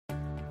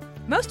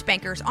Most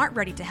bankers aren't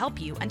ready to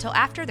help you until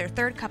after their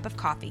third cup of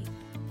coffee.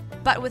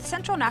 But with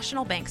Central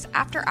National Bank's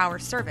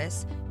after-hours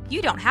service,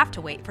 you don't have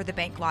to wait for the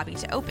bank lobby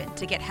to open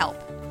to get help.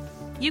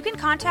 You can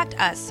contact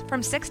us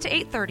from 6 to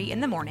 8:30 in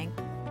the morning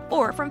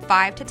or from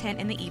 5 to 10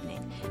 in the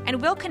evening,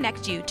 and we'll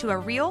connect you to a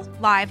real,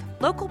 live,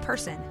 local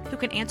person who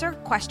can answer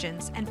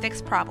questions and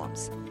fix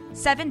problems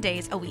 7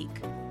 days a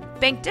week.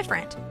 Bank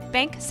different.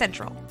 Bank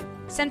Central.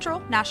 Central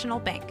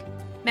National Bank.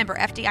 Member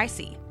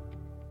FDIC.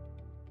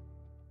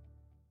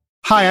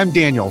 Hi, I'm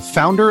Daniel,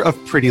 founder of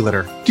Pretty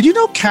Litter. Did you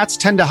know cats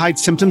tend to hide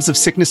symptoms of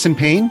sickness and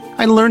pain?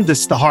 I learned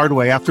this the hard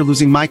way after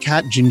losing my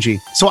cat, Gingy.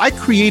 So I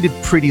created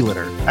Pretty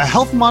Litter, a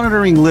health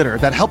monitoring litter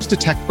that helps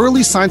detect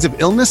early signs of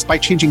illness by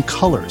changing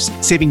colors,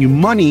 saving you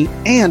money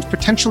and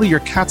potentially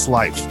your cat's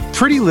life.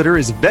 Pretty Litter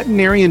is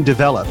veterinarian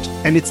developed,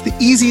 and it's the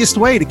easiest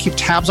way to keep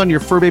tabs on your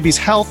fur baby's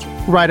health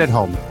right at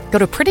home. Go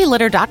to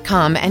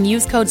prettylitter.com and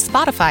use code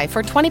SPOTIFY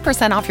for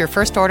 20% off your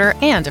first order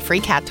and a free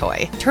cat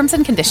toy. Terms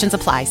and conditions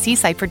apply. See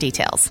site for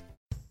details.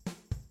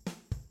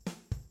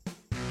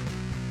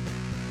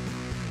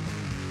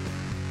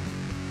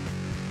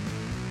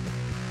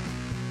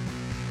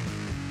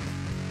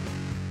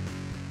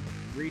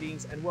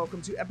 Greetings and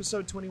welcome to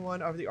episode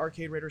 21 of the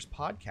Arcade Raiders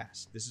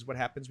podcast. This is what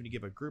happens when you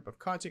give a group of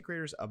content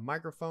creators a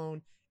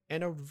microphone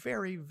and a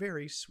very,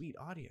 very sweet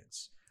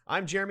audience.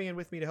 I'm Jeremy, and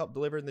with me to help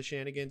deliver in the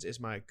shenanigans is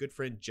my good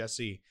friend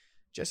Jesse.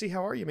 Jesse,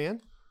 how are you,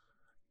 man?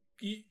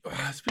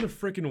 It's been a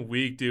freaking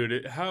week,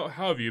 dude. How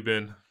have you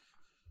been?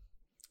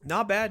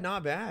 Not bad,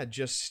 not bad.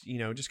 Just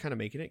kind of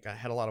making it. I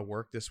had a lot of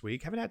work this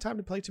week. Haven't had time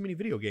to play too many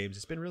video games.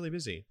 It's been really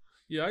busy.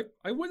 Yeah,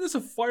 I witnessed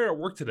a fire at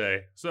work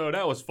today, so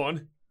that was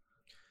fun.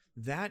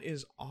 That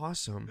is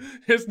awesome.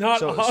 It's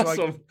not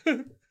awesome.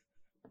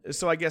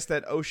 So I guess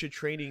that OSHA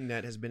training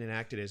that has been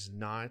enacted is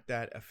not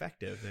that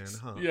effective then,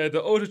 huh? Yeah,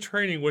 the OSHA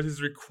training, what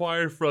is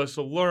required for us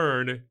to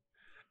learn,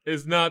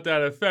 is not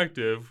that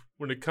effective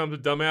when it comes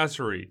to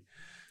dumbassery.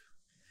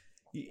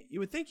 You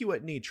would think you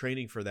wouldn't need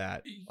training for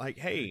that. Like,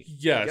 hey,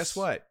 yes. Guess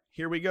what?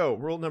 Here we go.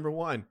 Rule number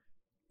 1,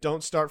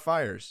 don't start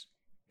fires.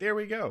 There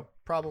we go.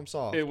 Problem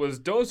solved. It was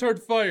don't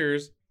start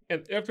fires,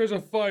 and if there's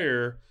a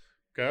fire,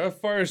 got a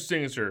fire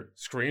extinguisher,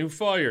 scream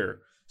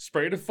fire,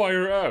 spray the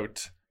fire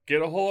out.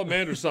 Get a hold of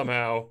Amanda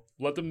somehow.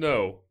 Let them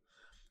know.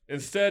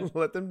 Instead,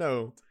 let them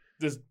know.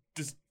 This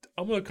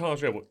I'm gonna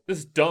concentrate.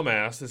 This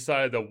dumbass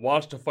decided to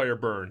watch the fire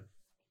burn.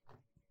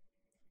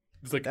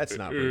 It's like that's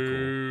not very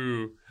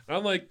cool. And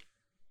I'm like,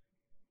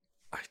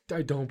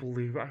 I don't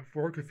believe I've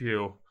worked with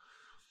you.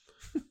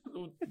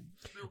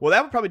 Well,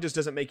 that probably just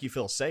doesn't make you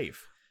feel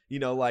safe. You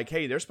know, like,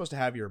 hey, they're supposed to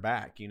have your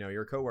back. You know,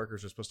 your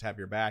coworkers are supposed to have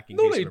your back in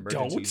case of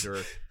emergencies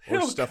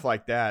or stuff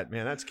like that.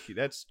 Man, that's crazy.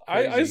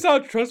 I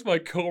stopped trusting my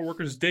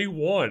coworkers day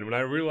one when I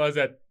realized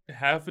that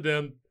half of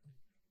them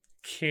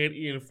can't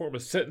even form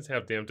a sentence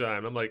half damn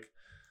time. I'm like,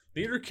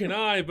 neither can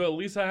I, but at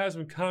least I have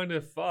some kind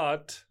of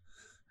thought.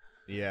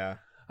 Yeah.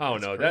 I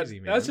don't know. That's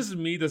just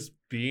me just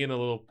being a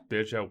little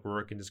bitch at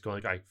work and just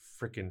going like, I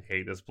freaking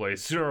hate this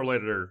place. Sooner or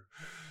later,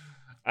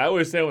 I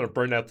always say I want to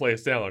burn that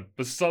place down,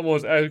 but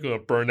someone's actually going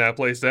to burn that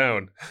place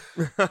down.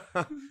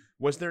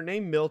 Was their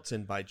name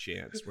Milton by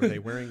chance? Were they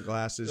wearing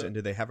glasses and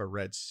did they have a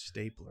red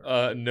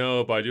stapler?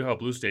 No, but I do have a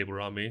blue stapler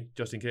on me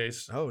just in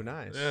case. Oh,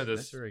 nice. Yeah,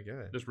 that's very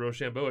good. Just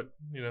Rochambeau it,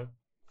 you know.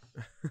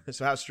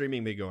 So how's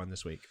streaming been going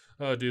this week?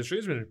 Dude,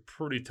 streaming's been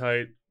pretty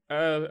tight.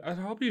 How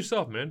about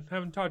yourself, man?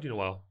 Haven't talked to you in a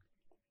while.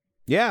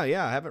 Yeah,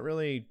 I haven't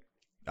really.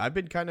 I've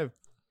been kind of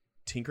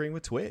tinkering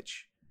with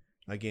Twitch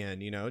again,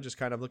 you know, just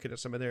kind of looking at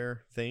some of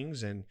their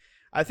things. And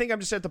I think I'm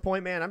just at the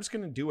point, man, I'm just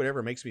going to do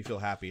whatever makes me feel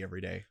happy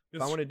every day.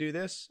 If I want to do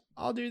this,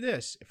 I'll do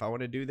this. If I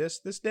want to do this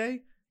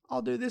day,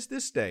 I'll do this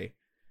day.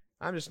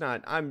 I'm just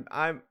not, I'm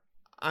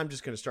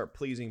just going to start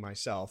pleasing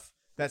myself.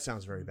 That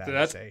sounds very bad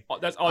to say.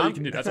 That's all you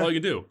can do. That's all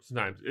you can do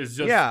sometimes. It's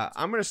just. Yeah,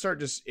 I'm going to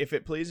start just, if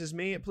it pleases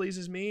me, it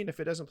pleases me. And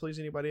if it doesn't please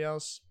anybody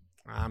else,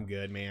 I'm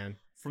good, man.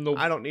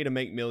 I don't need to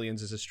make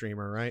millions as a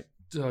streamer, right?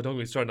 Don't get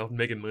me started off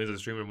making millions as a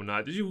streamer when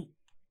not. Did you?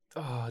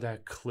 Oh,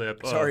 that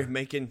clip. Sorry,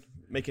 making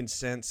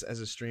sense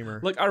as a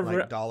streamer. Like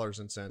dollars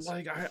and cents.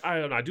 Like I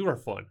don't know. I do it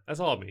for fun. That's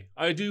all me.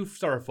 I do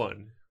start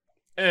fun.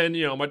 And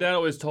you know, my dad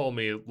always told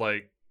me,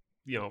 like,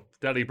 you know,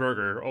 Daddy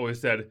Burger always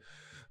said,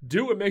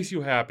 "Do what makes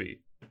you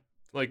happy."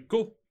 Like,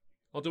 cool.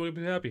 I'll do what makes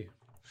me happy.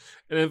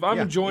 And if I'm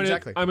enjoying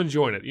it, I'm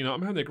enjoying it. You know,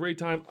 I'm having a great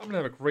time. I'm gonna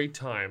have a great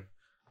time.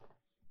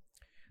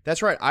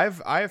 That's right. I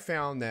have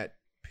found that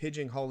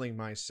pigeonholing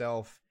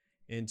myself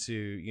into,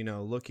 you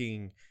know,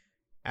 looking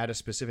at a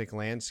specific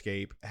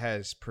landscape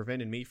has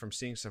prevented me from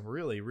seeing some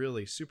really,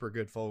 really super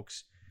good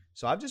folks.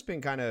 So I've just been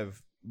kind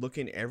of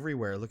looking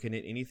everywhere, looking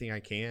at anything I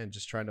can,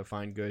 just trying to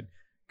find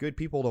good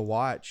people to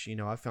watch. You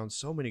know, I've found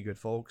so many good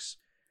folks.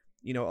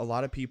 You know, a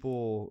lot of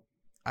people.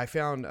 I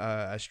found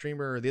a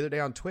streamer the other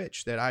day on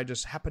Twitch that I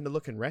just happened to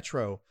look in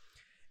retro,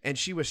 and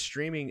she was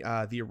streaming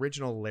the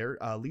original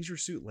Leisure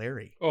Suit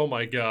Larry. Oh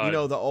my god! You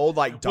know, the old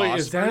like DOS. Wait,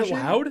 is that version?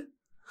 Loud?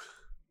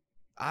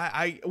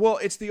 Well,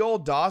 it's the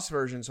old DOS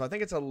version, so I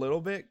think it's a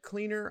little bit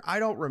cleaner. I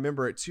don't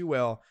remember it too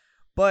well,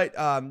 But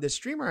the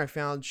streamer I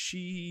found,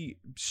 she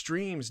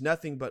streams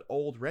nothing but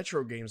old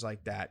retro games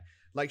like that.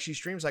 Like she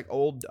streams like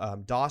old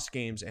DOS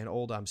games and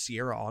old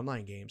Sierra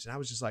Online games. And I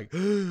was just like,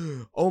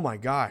 oh my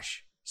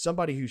gosh,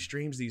 somebody who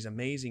streams these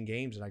amazing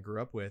games that I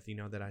grew up with,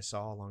 that I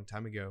saw a long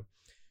time ago.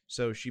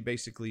 So she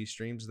basically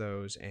streams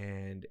those,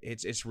 and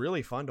it's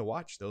really fun to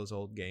watch those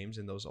old games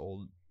and those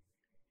old,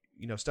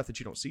 stuff that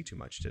you don't see too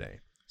much today.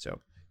 So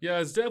yeah,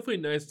 it's definitely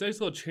nice. Nice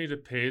little change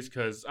of pace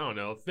because, I don't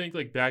know, I think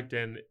like back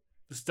then,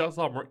 the stuff's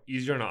a lot more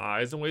easier on the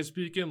eyes, in way of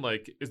speaking.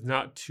 Like, it's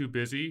not too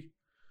busy.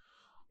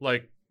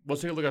 Like,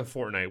 let's take a look at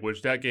Fortnite,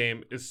 which that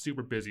game is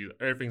super busy.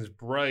 Everything's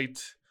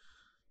bright.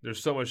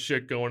 There's so much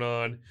shit going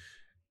on.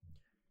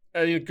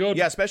 And you go,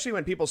 yeah, especially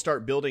when people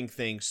start building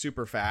things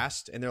super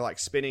fast and they're like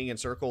spinning in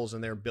circles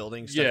and they're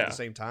building stuff at the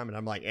same time. And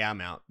I'm like, yeah, I'm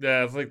out.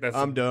 Yeah,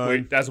 I'm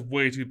done. That's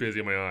way too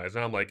busy in my eyes.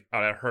 And I'm like,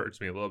 oh, that hurts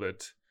me a little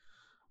bit.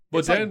 But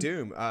it's then, like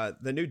Doom.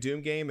 The new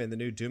Doom game and the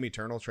new Doom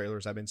Eternal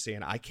trailers I've been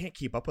seeing, I can't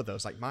keep up with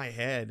those. Like my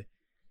head,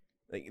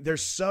 like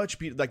there's such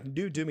like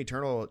new Doom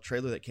Eternal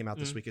trailer that came out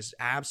this week is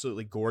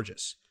absolutely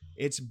gorgeous.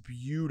 It's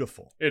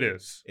beautiful. It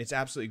is. It's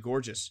absolutely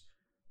gorgeous.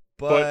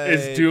 But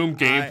it's Doom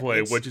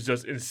gameplay, which is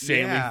just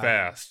insanely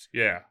fast.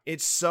 Yeah.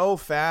 It's so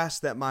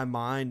fast that my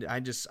mind, I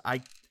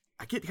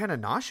get kind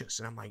of nauseous.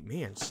 And I'm like,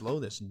 man, slow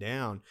this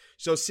down.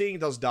 So seeing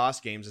those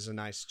DOS games is a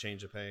nice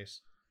change of pace.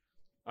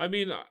 I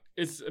mean,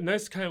 it's a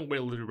nice kind of way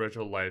to live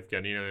retro life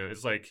again.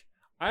 It's like,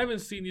 I haven't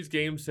seen these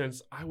games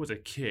since I was a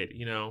kid,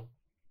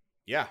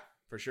 Yeah,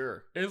 for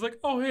sure. And it's like,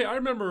 oh, hey, I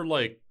remember,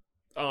 like,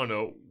 I don't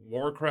know,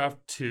 Warcraft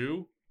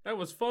 2. That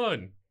was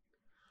fun.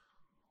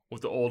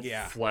 With the old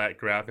flat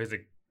graphics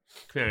and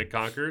Command &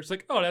 Conquer. It's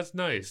like, oh, that's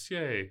nice.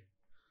 Yay.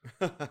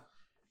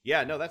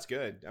 Yeah, no, that's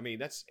good. I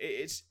mean,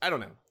 it's I don't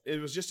know. It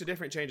was just a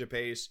different change of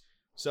pace.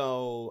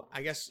 So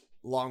I guess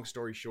long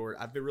story short,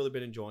 I've really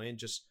been enjoying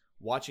just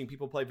watching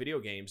people play video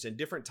games and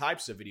different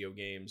types of video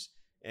games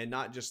and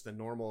not just the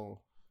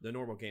normal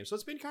games. So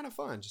it's been kind of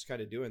fun just kind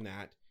of doing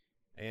that.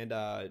 And,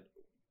 I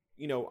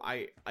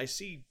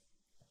see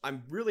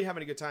I'm really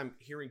having a good time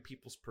hearing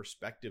people's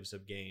perspectives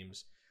of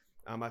games.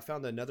 I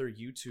found another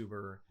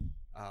YouTuber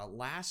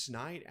last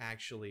night,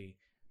 actually,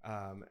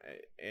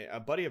 a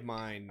buddy of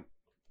mine,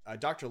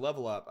 Dr.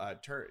 Level Up,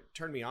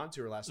 turned me on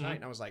to her last night,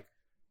 and I was like,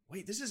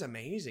 wait, this is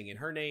amazing. And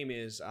her name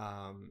is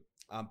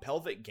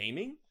Pelvic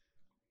Gaming.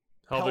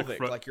 Pelvic,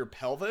 like your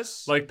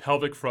pelvis. Like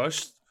pelvic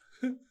thrust.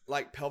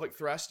 Like pelvic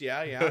thrust,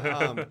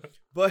 yeah.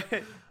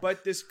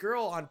 But this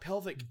girl on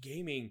Pelvic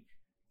Gaming,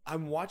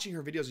 I'm watching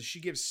her videos and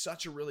she gives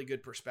such a really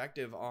good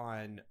perspective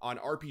on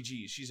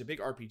RPGs. She's a big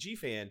RPG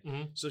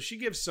fan. So she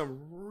gives some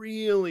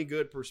really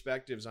good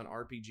perspectives on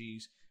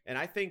RPGs. And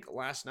I think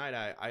last night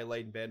I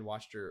laid in bed and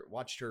watched her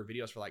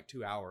videos for like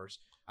 2 hours.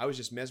 I was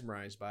just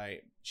mesmerized by,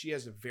 she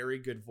has a very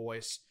good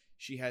voice.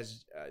 She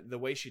has, the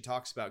way she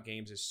talks about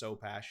games is so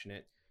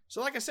passionate.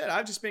 So like I said,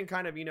 I've just been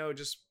kind of,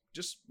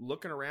 just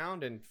looking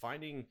around and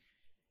finding,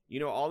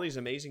 all these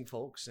amazing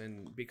folks.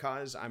 And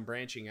because I'm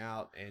branching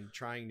out and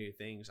trying new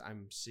things,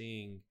 I'm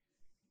seeing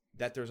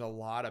that there's a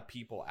lot of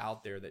people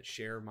out there that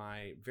share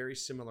my very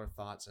similar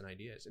thoughts and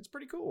ideas. It's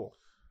pretty cool.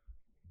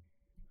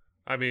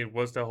 I mean,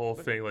 what's the whole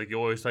thing? Like, you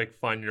always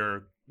find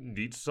your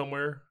niche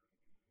somewhere.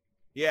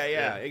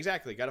 Yeah,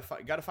 exactly. Got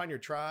to find your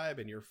tribe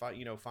and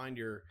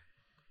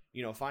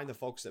find the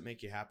folks that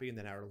make you happy and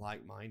that are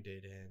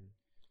like-minded. And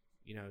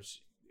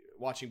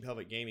watching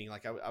Pelvic Gaming,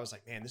 like I was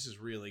like, man, this is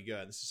really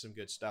good. This is some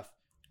good stuff.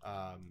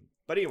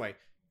 But anyway,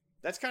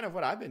 that's kind of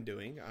what I've been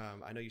doing.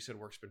 I know you said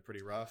work's been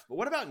pretty rough, but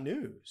what about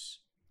news?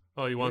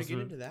 Oh, you want to get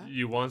into that?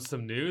 You want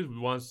some news? We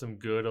want some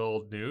good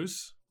old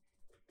news.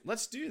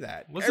 Let's do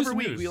that. Let's Every do some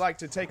week news. we like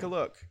to take a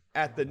look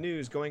at the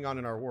news going on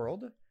in our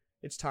world.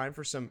 It's time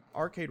for some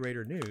Arcade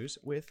Raider news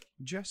with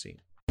Jesse.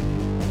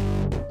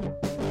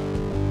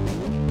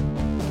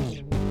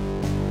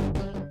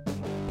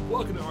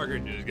 Welcome to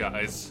Arcade News,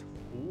 guys.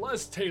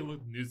 Let's take a look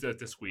at the news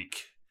this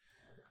week.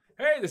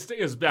 Hey, the state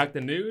is back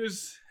in the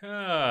news.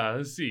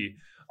 Let's see.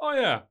 Oh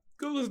yeah,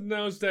 Google's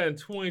announced that in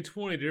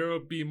 2020 there will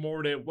be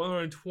more than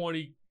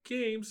 120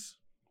 games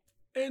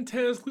and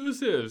 10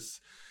 exclusives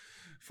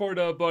for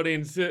the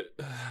budding.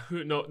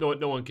 No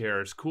one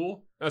cares.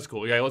 Cool. That's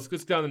cool. Yeah, let's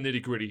get down to the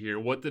nitty gritty here.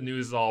 What the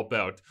news is all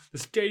about. The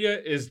Stadia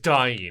is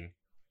dying.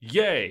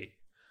 Yay.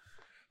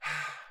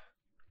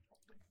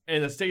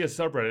 And the Stadia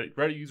subreddit,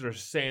 Reddit users are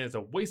saying it's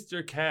a waste of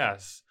their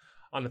cash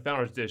on the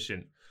Founders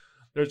Edition.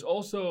 There's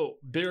also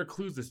bigger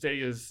clues that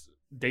Stadia's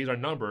days are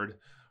numbered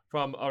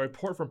from a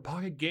report from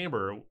Pocket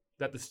Gamer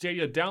that the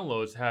Stadia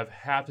downloads have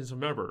halved since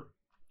November.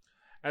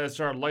 At the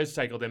start of life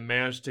cycle, they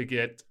managed to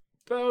get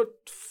about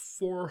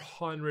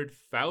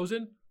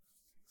 400,000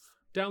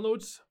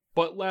 downloads,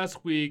 but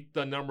last week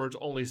the numbers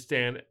only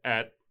stand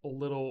at a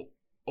little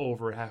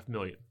over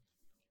 500,000.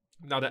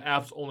 Now the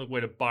app's only way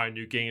to buy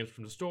new games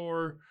from the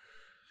store,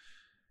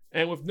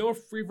 and with no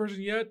free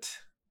version yet,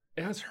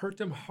 it has hurt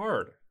them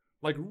hard.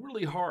 Like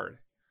really hard.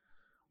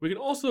 We can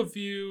also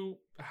view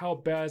how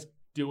bad it's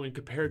doing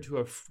compared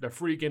to the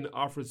freaking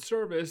offered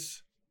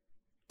service,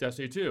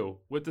 Destiny 2,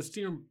 with the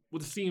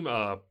Steam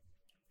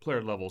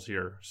player levels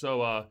here.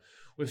 So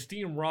with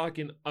Steam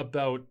rocking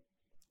about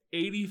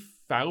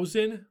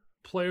 80,000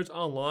 players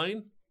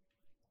online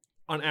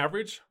on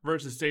average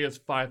versus Stadia's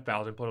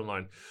 5,000 put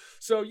online.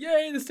 So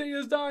yay, the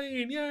Stadia's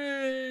dying!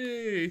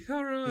 Yay!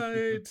 All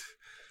right.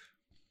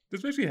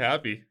 This makes me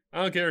happy.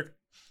 I don't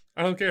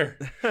care.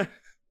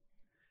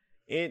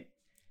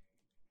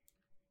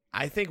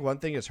 I think one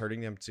thing is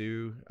hurting them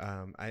too.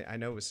 I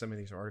know with some of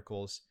these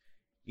articles,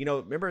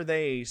 remember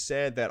they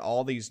said that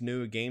all these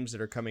new games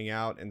that are coming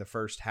out in the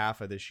first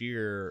half of this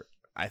year,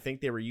 I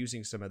think they were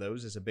using some of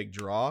those as a big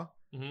draw.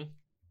 Mm-hmm.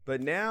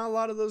 But now a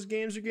lot of those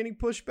games are getting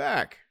pushed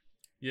back.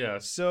 Yeah.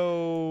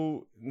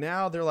 So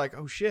now they're like,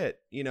 oh shit,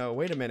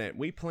 wait a minute.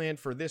 We planned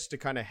for this to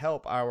kind of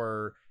help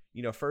our,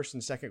 first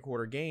and second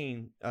quarter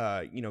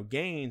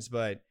gains,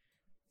 but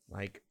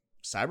like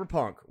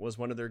Cyberpunk was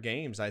one of their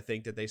games. I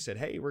think that they said,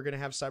 hey, we're going to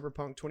have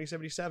Cyberpunk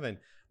 2077,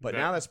 but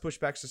now that's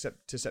pushed back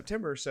to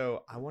September.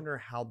 So I wonder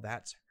how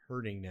that's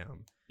hurting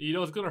them.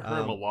 It's going to hurt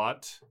them a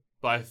lot,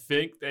 but I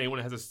think anyone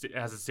that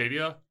has a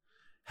Stadia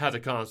has a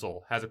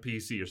console, has a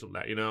PC or something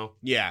like that,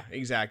 Yeah,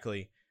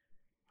 exactly.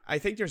 I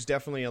think there's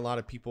definitely a lot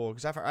of people,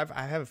 because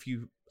I have a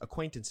few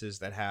acquaintances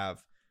that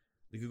have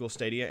the Google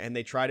Stadia, and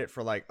they tried it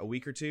for like a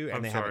week or two,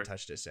 and haven't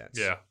touched it since.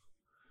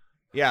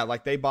 Yeah,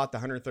 like they bought the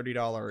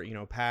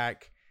 $130,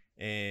 pack,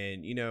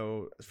 and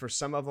for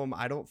some of them,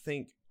 I don't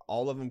think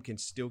all of them can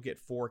still get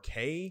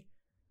 4K.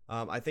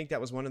 I think that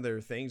was one of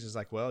their things is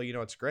like, well,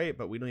 it's great,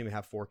 but we don't even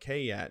have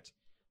 4K yet,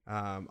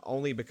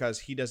 only because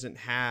he doesn't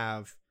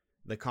have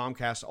the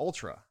Comcast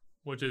Ultra,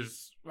 which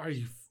is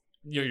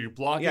you're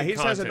blocking. Yeah, he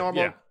just has a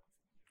normal. Yeah.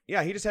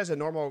 Yeah, he just has a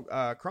normal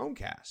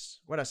Chromecast.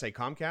 What did I say?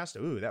 Comcast?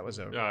 Ooh, that was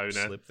a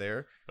slip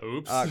there.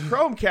 Oops.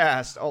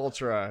 Chromecast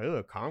Ultra.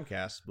 Ooh,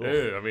 Comcast.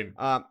 Ew, I mean,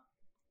 nah.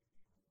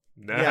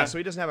 Yeah, so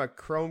he doesn't have a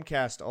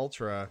Chromecast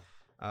Ultra,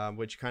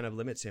 which kind of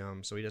limits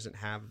him. So he doesn't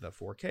have the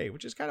 4K,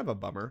 which is kind of a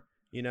bummer,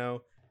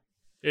 It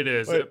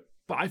is. But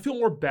I feel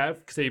more bad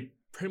because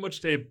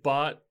they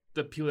bought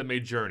the people that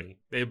made Journey.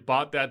 They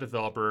bought that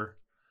developer,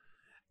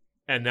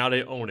 and now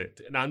they own it.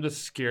 And I'm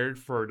just scared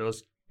for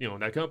those,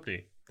 that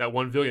company. That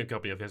 1 billion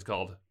company, I think it's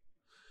called.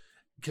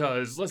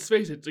 Because let's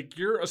face it, like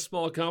you're a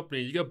small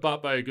company, you get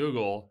bought by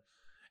Google,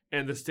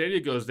 and the Stadia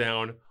goes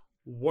down.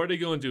 What are they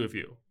going to do with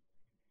you?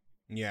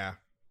 Yeah,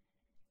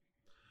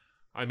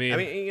 I mean,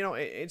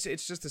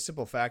 it's just a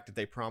simple fact that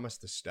they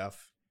promised this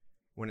stuff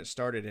when it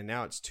started, and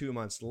now it's 2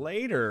 months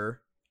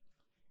later,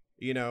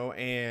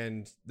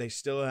 and they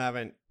still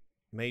haven't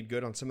made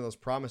good on some of those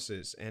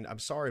promises. And I'm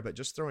sorry, but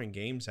just throwing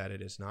games at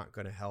it is not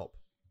going to help.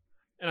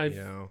 And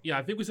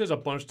I think we said this a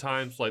bunch of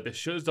times. Like they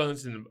should have done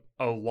this in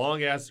a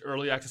long ass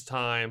early access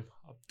time.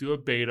 Do a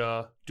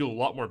beta, do a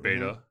lot more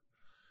beta,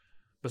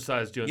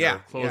 besides doing the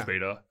closed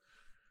beta.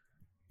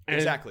 And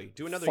exactly,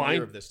 do another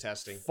year of this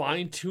testing.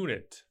 Fine tune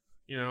it,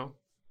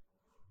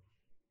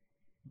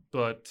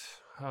 But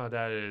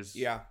that is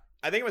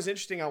I think it was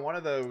interesting on one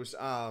of those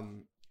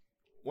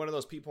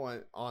people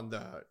on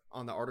the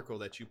article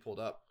that you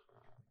pulled up.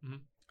 Mm-hmm.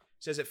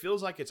 Says it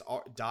feels like it's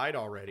died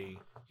already.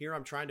 Here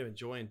I'm trying to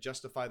enjoy and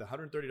justify the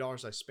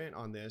 $130 I spent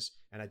on this,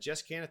 and I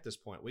just can't at this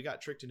point. We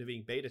got tricked into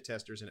being beta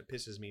testers, and it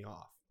pisses me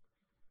off.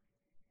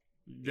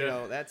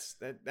 Yeah. That's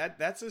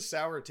a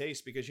sour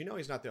taste because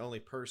he's not the only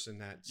person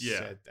that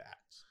said that.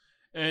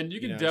 And you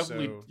can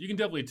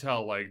definitely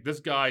tell like this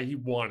guy he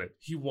wanted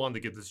to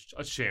get this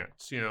a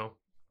chance, Yeah,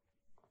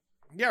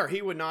 or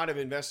he would not have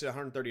invested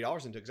 $130 into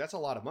it because that's a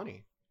lot of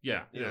money.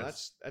 Yeah,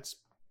 that's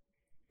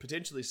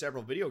potentially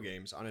several video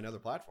games on another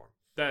platform.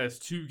 That is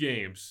 2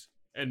 games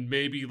and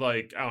maybe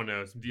like I don't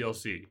know some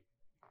DLC.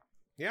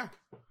 Yeah.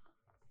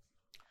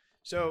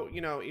 So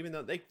even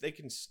though they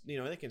can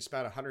they can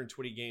spout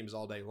 120 games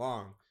all day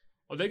long.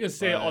 Well, they can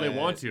say all they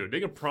want to.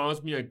 They can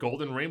promise me a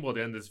golden rainbow at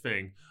the end of this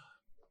thing.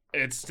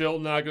 It's still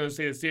not going to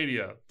say the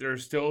Stadia.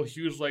 There's still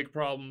huge lag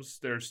problems.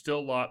 There's still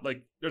a lot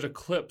there's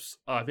Eclipse.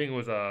 I think it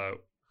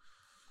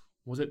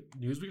was it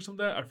Newsweek or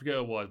something? I forget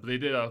what it was,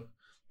 but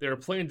they were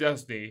playing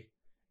Destiny.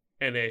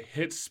 And they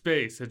hit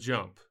space to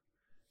jump.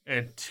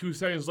 And 2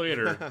 seconds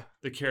later,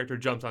 the character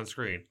jumps on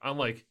screen. I'm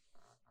like...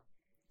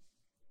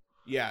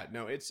 Yeah,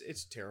 no,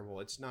 it's terrible.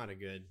 It's not a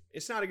good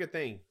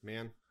thing,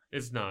 man.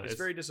 It's not. It's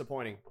very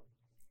disappointing.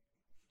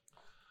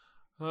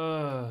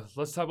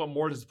 Let's talk about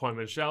more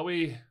disappointment, shall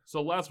we?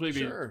 So last week...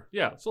 Sure.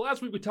 So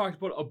last week we talked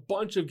about a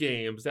bunch of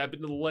games that have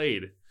been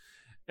delayed.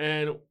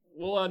 And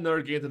we'll add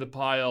another game to the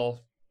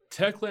pile.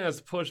 Techland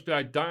has pushed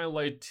back Dying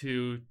Light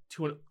 2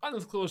 to an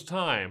undisclosed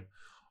time.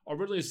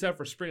 Originally set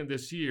for spring of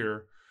this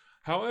year.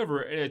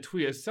 However, in a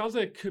tweet, it sounds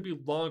like it could be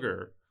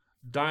longer.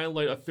 Dying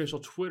Light official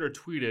Twitter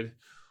tweeted,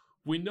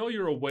 "We know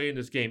you're awaiting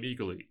this game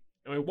eagerly,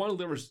 and we want to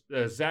deliver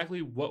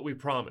exactly what we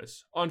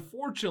promise.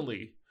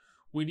 Unfortunately,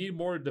 we need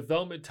more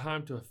development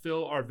time to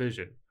fulfill our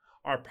vision.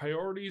 Our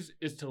priorities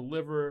is to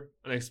deliver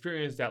an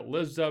experience that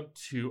lives up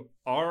to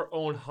our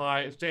own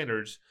high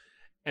standards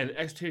and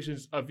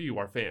expectations of you,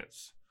 our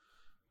fans."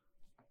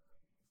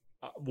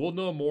 We'll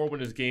know more when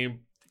this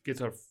game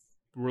gets a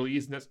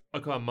release next a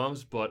couple of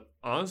months, but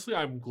honestly,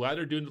 I'm glad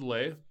they're doing the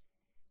delay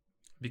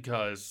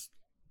because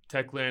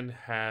Techland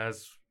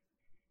has,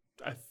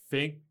 I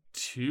think,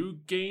 2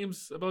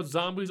 games about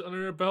zombies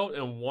under their belt,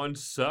 and one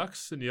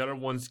sucks and the other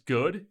one's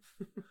good.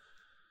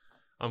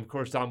 I'm of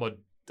course talking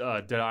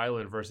about Dead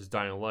Island versus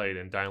Dying Light,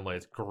 and Dying Light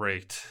is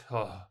great.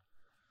 Oh.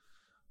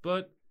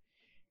 But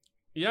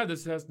yeah,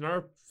 this has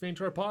another thing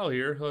to our pile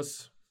here.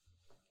 Let's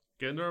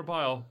get into our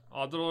pile.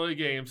 All the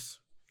games.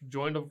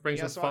 Join the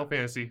ranks of Final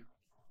Fantasy.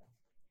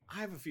 I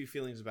have a few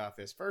feelings about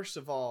this. First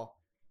of all,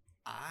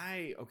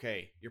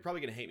 you're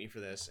probably gonna hate me for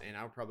this, and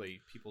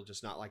people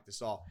just not like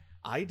this at all.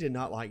 I did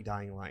not like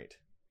Dying Light.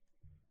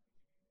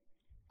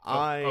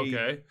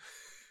 Okay.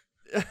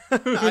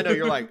 I know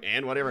you're like,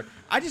 and whatever.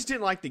 I just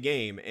didn't like the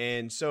game,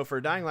 and so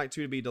for Dying Light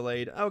 2 to be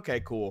delayed, okay,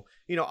 cool.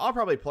 I'll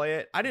probably play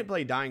it. I didn't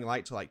play Dying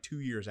Light till like 2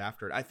 years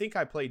after it. I think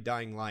I played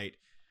Dying Light,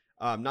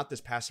 not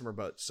this past summer,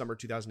 but summer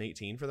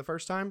 2018 for the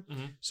first time.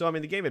 Mm-hmm. So I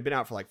mean, the game had been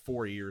out for like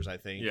 4 years, I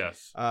think.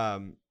 Yes.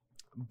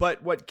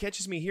 But what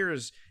catches me here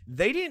is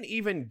they didn't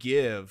even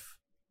give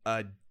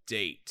a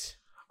date.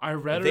 I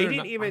read They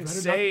didn't even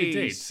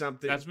say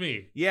something. That's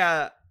me.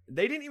 Yeah.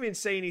 They didn't even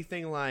say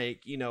anything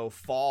like,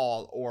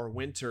 fall or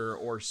winter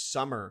or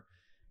summer.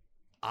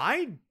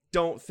 I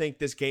don't think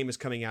this game is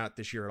coming out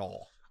this year at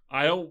all.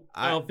 I don't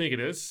think it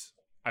is.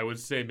 I would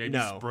say maybe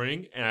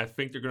spring, and I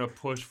think they're gonna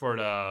push for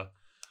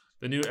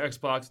the new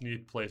Xbox and new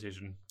PlayStation,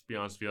 to be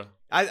honest with you.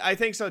 I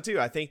think so too.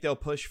 I think they'll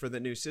push for the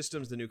new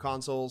systems, the new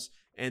consoles,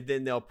 and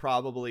then they'll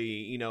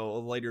probably, a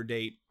later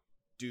date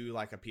do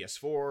like a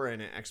PS4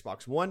 and an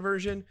Xbox One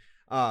version.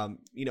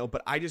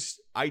 But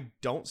I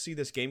don't see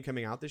this game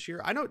coming out this year.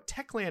 I know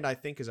Techland, I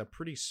think, is a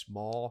pretty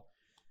small,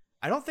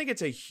 I don't think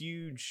it's a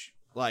huge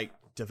like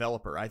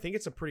developer. I think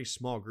it's a pretty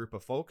small group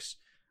of folks,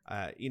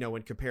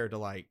 when compared to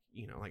like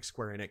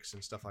Square Enix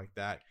and stuff like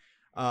that.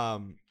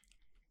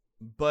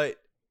 But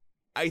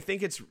I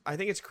think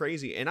it's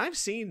crazy. And I've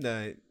seen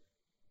the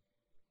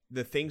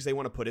things they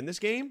want to put in this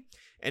game,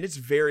 and it's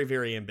very,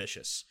 very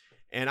ambitious.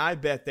 And I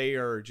bet they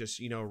are just,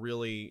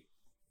 really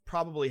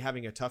probably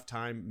having a tough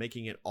time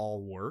making it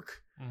all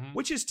work,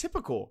 which is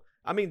typical.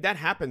 I mean, that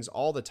happens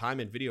all the time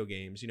in video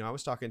games. I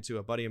was talking to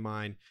a buddy of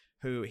mine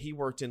who he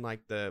worked in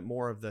like the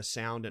more of the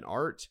sound and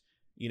art,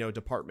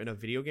 department of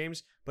video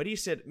games. But he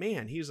said,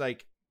 man, he was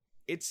like,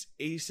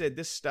 he said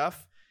this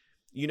stuff,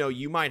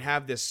 you might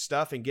have this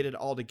stuff and get it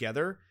all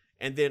together,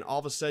 and then all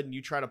of a sudden you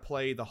try to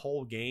play the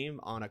whole game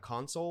on a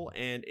console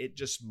and it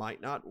just might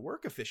not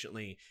work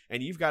efficiently.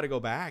 And you've got to go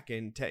back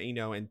and,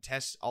 and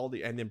test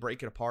and then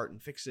break it apart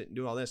and fix it and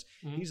do all this.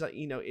 Mm-hmm. He's like,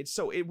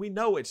 we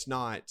know it's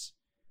not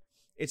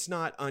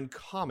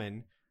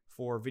uncommon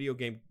for video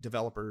game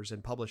developers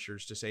and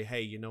publishers to say,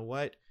 hey, you know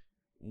what?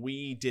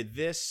 We did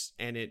this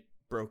and it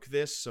broke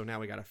this. So now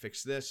we got to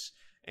fix this.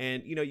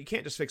 And, you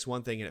can't just fix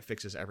one thing and it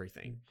fixes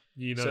everything.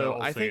 So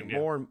I think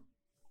more.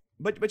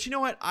 But you know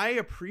what? I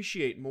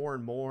appreciate more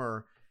and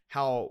more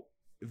how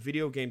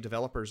video game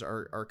developers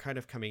are kind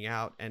of coming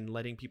out and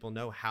letting people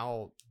know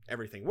how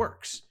everything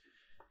works.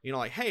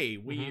 Like, hey,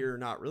 we are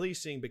not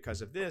releasing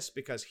because of this,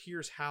 because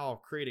here's how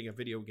creating a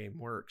video game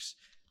works.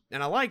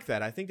 And I like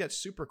that. I think that's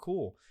super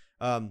cool.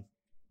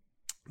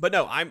 But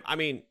no, I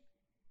mean,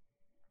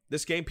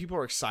 this game people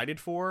are excited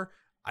for.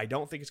 I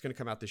don't think it's going to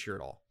come out this year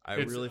at all. I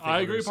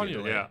agree upon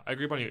you. Yeah, I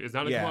agree upon you. It's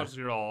not going to come out this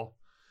year at all.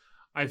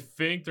 I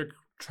think they're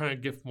trying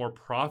to get more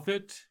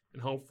profit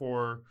and hope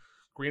for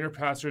greener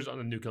pastures on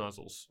the new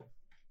consoles.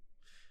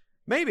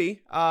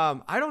 Maybe.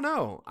 I don't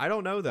know.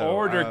 Though.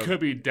 Or there could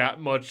be that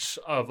much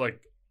of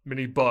like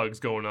many bugs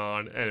going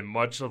on and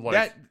much of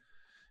like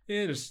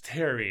just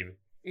tearing.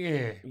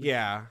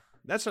 Yeah.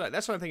 That's what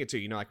I'm thinking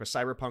too. Like with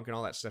Cyberpunk and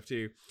all that stuff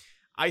too.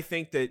 I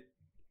think that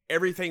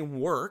everything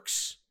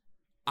works.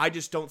 I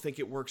just don't think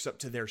it works up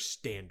to their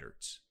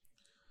standards.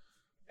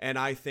 And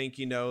I think,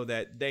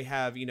 that they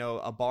have,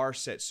 a bar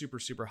set super,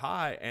 super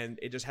high, and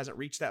it just hasn't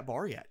reached that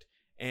bar yet.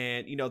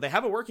 And, they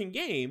have a working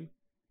game,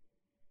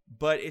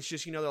 but it's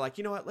just, they're like,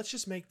 you know what, let's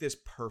just make this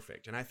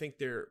perfect. And I think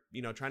they're,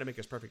 trying to make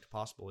as perfect as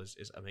possible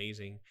is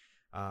amazing.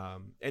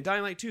 And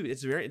Dying Light 2,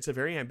 it's a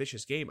very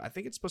ambitious game. I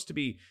think it's supposed to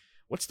be,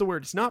 what's the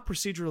word? It's not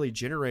procedurally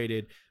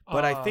generated,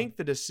 but I think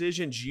the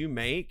decisions you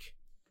make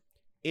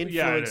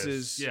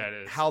influences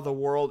how the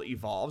world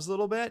evolves a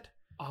little bit.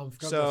 I forgot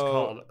what it's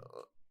called.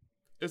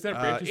 Is that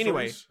Brave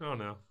anyway? I don't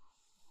know.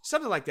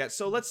 Something like that.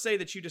 So let's say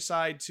that you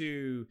decide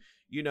to,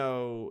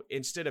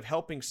 instead of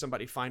helping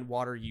somebody find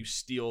water, you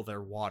steal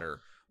their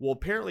water. Well,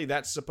 apparently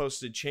that's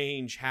supposed to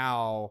change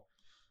how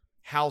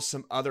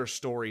some other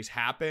stories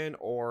happen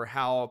or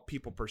how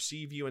people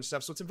perceive you and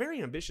stuff. So it's a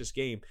very ambitious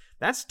game.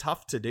 That's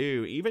tough to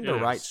do, even to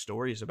write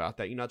stories about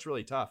that. It's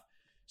really tough.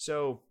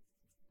 So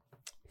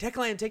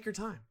Techland, take your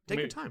time. Take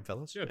your time,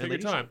 fellas. Yeah, take your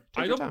time.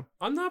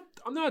 I'm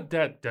not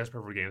that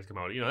desperate for games to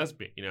come out. That's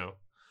me.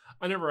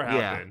 I never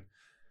have been,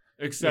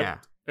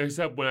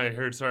 except when I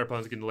heard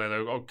Cyberpunk's getting delayed.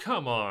 Like, oh,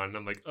 come on!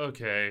 I'm like,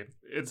 okay,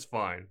 it's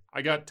fine.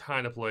 I got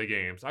time to play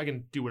games. I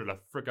can do whatever the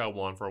frick I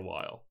want for a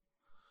while.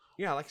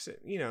 Yeah, like I said,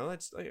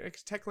 that's like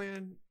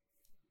Techland.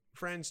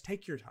 Friends,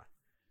 take your time.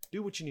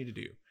 Do what you need to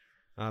do.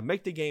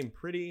 Make the game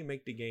pretty.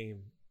 Make the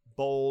game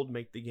bold.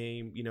 Make the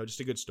game, just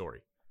a good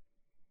story.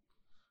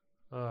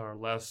 Our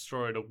last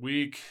story of the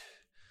week.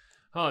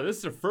 This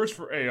is the first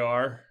for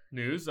AR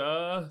news.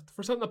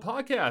 For something on the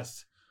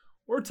podcast.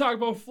 We're talking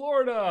about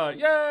Florida.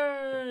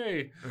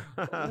 Yay!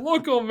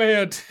 Local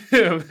man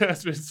Tim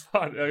has been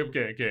spotted. I'm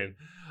kidding.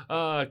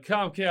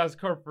 Comcast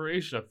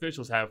Corporation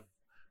officials have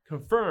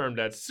confirmed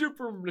that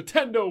Super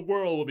Nintendo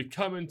World will be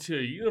coming to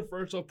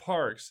Universal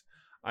Parks.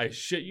 I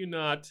shit you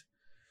not.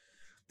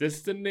 This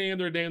is the name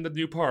they're naming the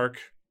new park.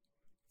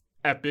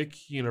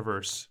 Epic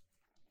Universe.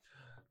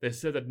 They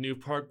said that the new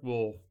park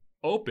will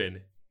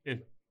open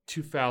in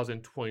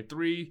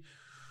 2023.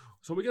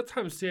 So we got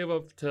time to save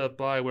up to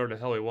buy whatever the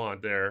hell we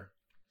want there.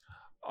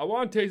 I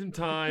want to take some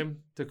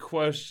time to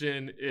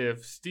question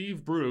if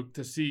Steve Brook,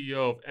 the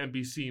CEO of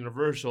NBC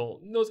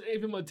Universal, knows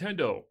anything about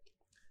Nintendo.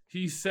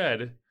 He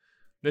said,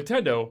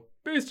 Nintendo,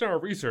 based on our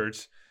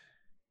research,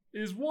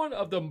 is one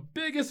of the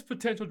biggest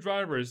potential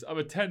drivers of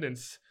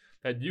attendance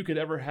that you could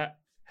ever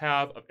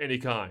have of any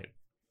kind.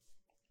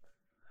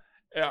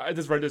 I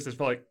just read this, it's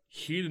felt like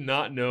he did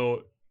not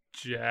know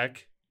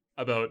jack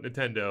about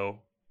Nintendo. And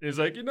he's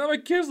like, my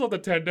kids love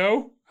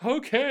Nintendo.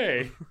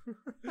 Okay.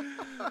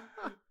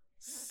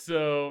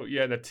 So,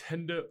 yeah,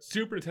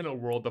 Super Nintendo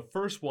World, the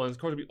first one is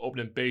going to be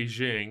open in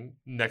Beijing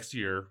next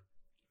year.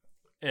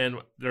 And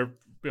they're,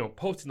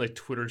 posting like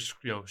Twitter,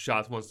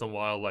 shots once in a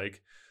while,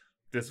 like,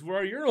 this is what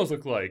our urinals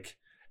look like.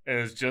 And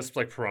it's just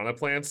like piranha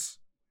plants.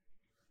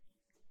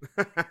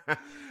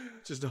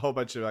 Just a whole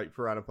bunch of like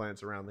piranha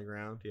plants around the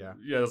ground. Yeah.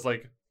 Yeah, it's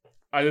like,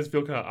 I just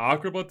feel kind of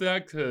awkward about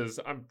that because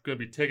I'm going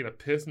to be taking a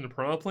piss in the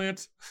piranha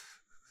plant.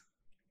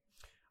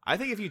 I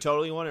think if you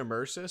totally want to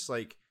immerse us,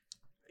 like,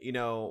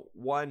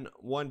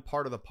 one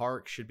part of the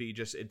park should be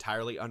just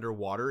entirely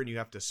underwater and you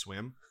have to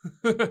swim.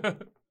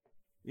 And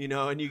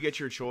you get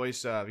your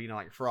choice of,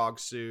 like frog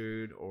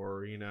suit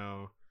or,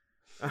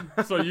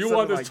 So you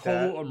want this like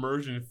total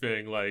immersion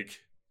thing, like...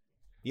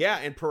 Yeah,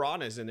 and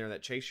piranhas in there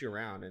that chase you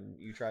around and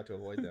you try to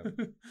avoid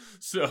them.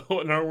 So,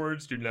 in other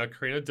words, do not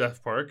create a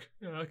death park.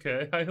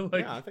 Okay, I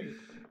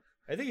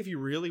think if you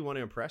really want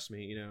to impress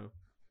me,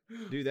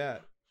 do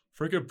that.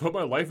 Freaking put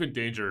my life in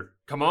danger.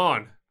 Come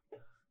on.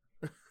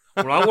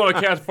 When I want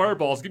to catch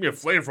fireballs, give me a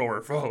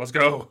flamethrower. Oh, let's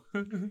go.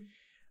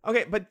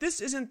 Okay, but this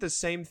isn't the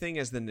same thing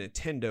as the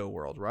Nintendo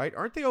World, right?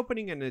 Aren't they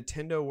opening a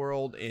Nintendo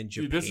World in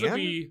Japan?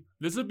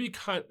 This would be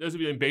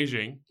in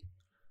Beijing.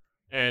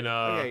 And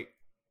okay.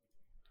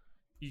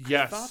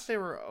 Yes. I thought they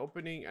were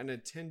opening a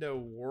Nintendo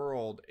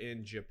World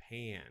in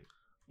Japan.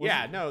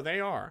 No, they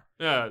are.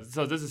 Yeah,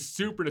 so this is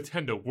Super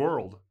Nintendo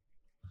World.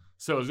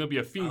 So it's going to be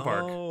a theme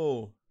park.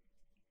 Oh,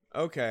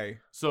 okay.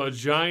 So a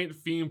giant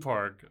theme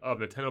park of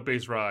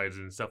Nintendo-based rides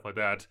and stuff like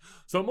that.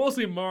 So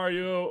mostly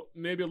Mario,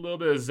 maybe a little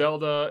bit of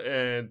Zelda,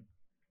 and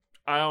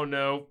I don't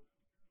know,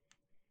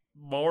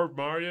 more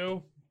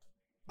Mario.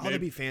 Oh, that'd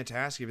be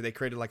fantastic if they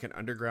created like an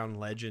underground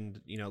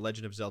Legend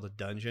of Zelda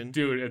dungeon.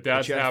 Dude, if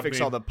that's you have happening, to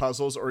fix all the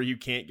puzzles or you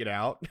can't get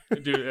out.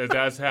 Dude, if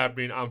that's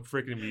happening, I'm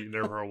freaking being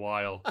there for a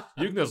while.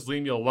 You can just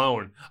leave me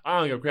alone. I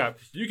don't give a crap.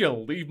 You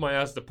can leave my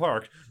ass at the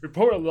park.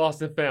 Report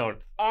lost and found.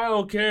 I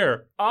don't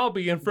care. I'll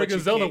be in freaking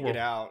Zelda World.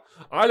 Get out.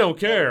 I don't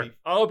care.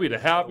 I'll be the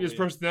happiest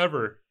person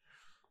ever.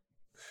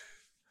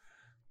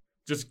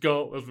 Just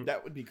go.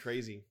 That would be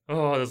crazy.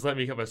 Oh, just let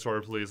me get my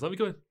sword, please. Let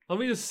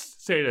me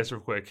just say this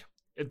real quick.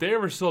 If they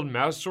ever sold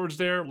master swords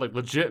there, like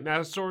legit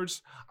master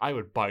swords, I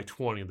would buy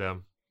 20 of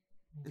them.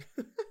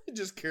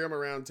 Just carry them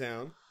around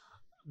town.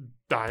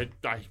 I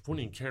wouldn't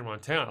even carry them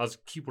around town. I'll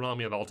just keep one on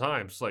me at all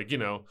times. Like,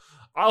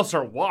 I'll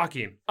start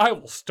walking. I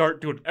will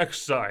start doing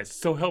exercise.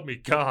 So help me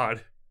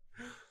God.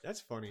 That's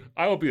funny.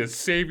 I will be the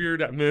savior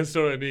that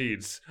Minnesota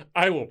needs.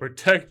 I will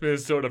protect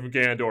Minnesota from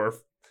Ganondorf.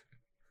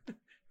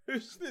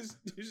 Who's this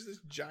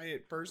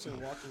giant person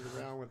walking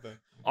around with a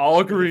all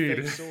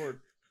agreed fake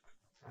sword?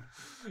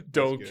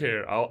 Don't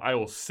care. I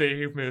will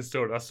save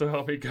Minnesota. So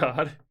help me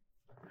God.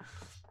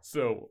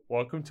 So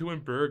welcome to When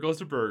Burger Goes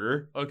to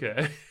Burger.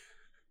 Okay.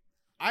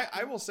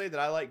 I will say that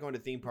I like going to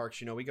theme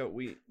parks.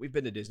 We've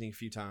been to Disney a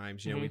few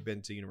times. We've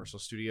been to Universal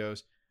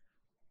Studios.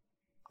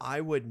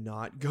 I would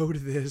not go to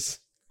this.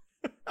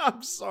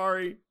 I'm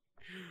sorry.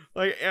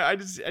 Like I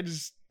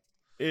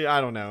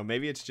don't know.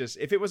 Maybe it's just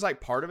if it was like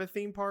part of a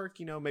theme park,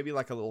 maybe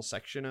like a little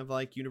section of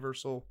like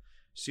Universal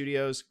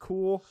Studios,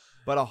 cool.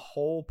 But a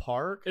whole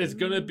park? It's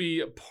gonna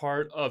be a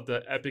part of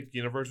the Epic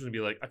Universe. It's gonna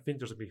be like I think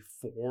there's gonna be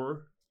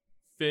 4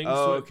 things.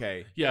 Oh,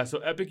 okay. Yeah, so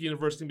Epic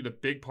Universe is gonna be the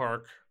big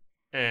park,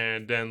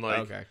 and then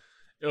like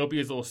it'll be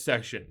his little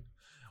section.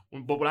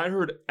 But when I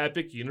heard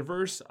Epic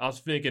Universe, I was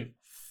thinking,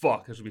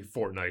 fuck, this would be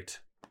Fortnite.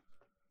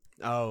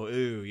 Oh,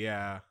 ooh,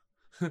 yeah.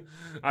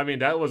 I mean,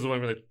 that was the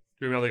one where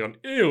they were like going,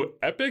 ew,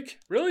 Epic?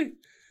 Really?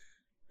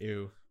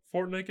 Ew.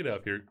 Fortnite, get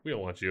up here. We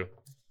don't want you.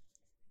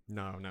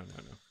 No.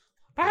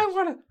 I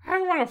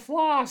want to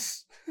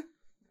floss.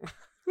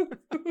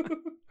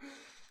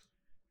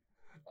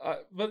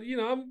 But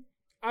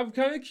I'm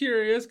kind of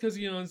curious because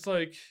it's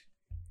like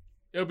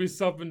it'll be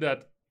something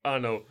that I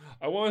don't know.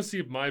 I want to see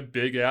if my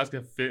big ass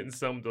can fit in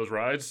some of those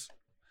rides.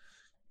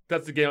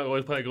 That's the game I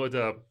always play. I go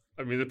to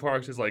amusement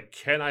parks. Is like,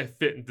 can I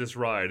fit in this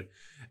ride?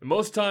 And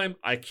most of the time,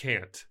 I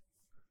can't.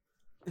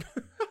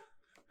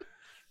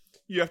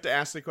 You have to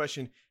ask the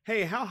question,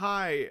 hey, how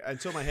high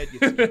until my head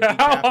gets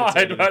How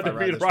high do decapitated I if have I to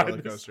ride be this to ride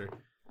roller this? coaster?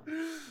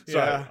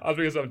 Yeah, I was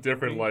thinking something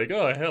different, like,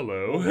 oh,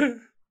 hello.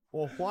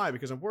 Well, why?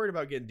 Because I'm worried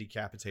about getting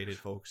decapitated,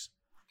 folks.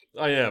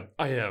 I am.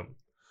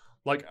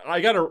 Like,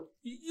 I gotta.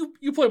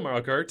 You play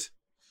Mario Kart.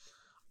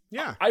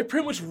 Yeah. I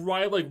pretty much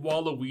ride like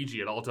Waluigi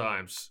at all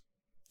times.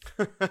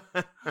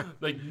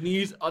 Like,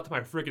 knees up to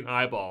my freaking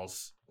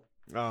eyeballs.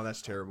 Oh,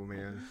 that's terrible,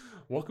 man.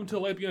 Welcome to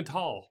life being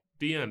tall.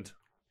 The end.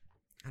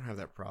 I don't have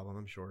that problem.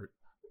 I'm short.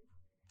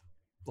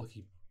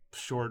 Lucky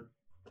short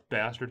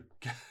bastard.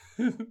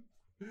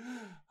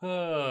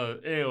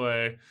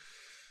 Anyway,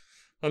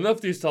 enough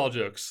of these tall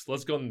jokes.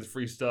 Let's go into the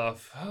free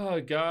stuff.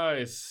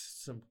 Guys,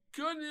 some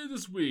good news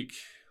this week.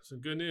 Some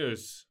good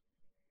news.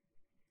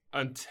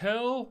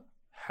 Until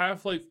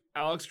Half-Life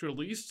Alyx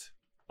released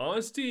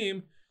on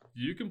Steam,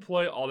 you can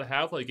play all the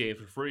Half-Life games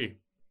for free.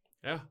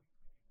 Yeah.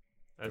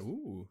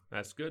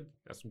 That's good.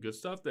 That's some good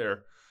stuff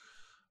there.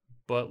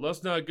 But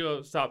let's not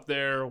stop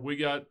there. We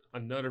got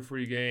another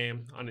free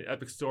game on the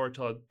Epic Store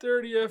till the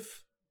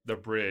 30th. The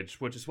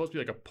Bridge, which is supposed to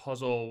be like a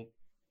puzzle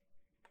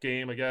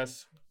game, I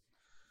guess.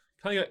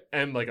 Kind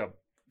of like a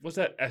what's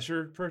that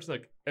Escher person?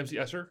 Like MC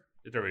Escher?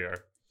 There we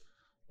are.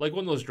 Like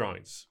one of those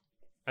drawings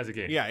as a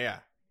game. Yeah.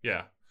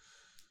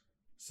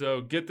 So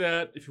get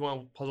that if you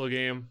want a puzzle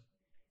game.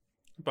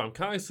 But I'm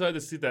kind of excited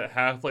to see that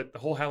the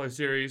whole Half-Life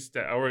series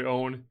that I already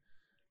own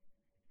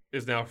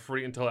is now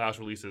free until it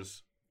actually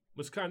releases.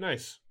 It's kind of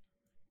nice.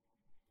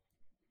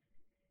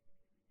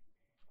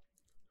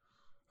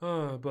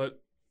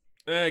 But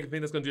I think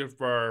that's going to do it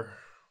for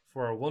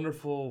our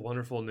wonderful,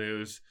 wonderful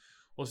news.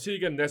 We'll see you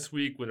again next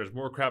week when there's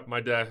more crap on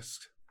my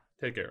desk.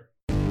 Take care.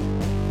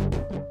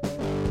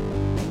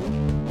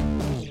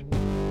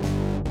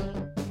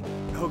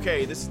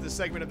 Okay, this is the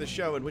segment of the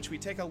show in which we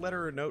take a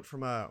letter or note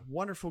from a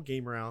wonderful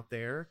gamer out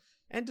there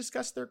and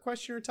discuss their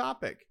question or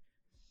topic.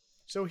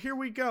 So here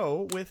we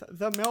go with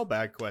the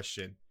mailbag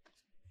question.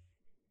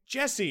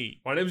 Jesse.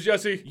 My name's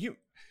Jesse.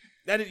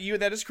 That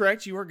is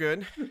correct. You are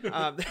good.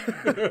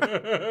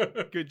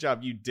 Good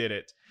job. You did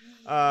it.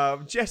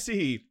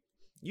 Jesse,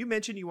 you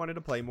mentioned you wanted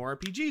to play more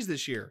RPGs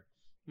this year.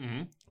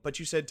 Mm-hmm. But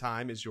you said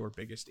time is your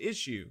biggest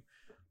issue.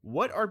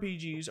 What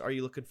RPGs are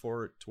you looking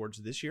forward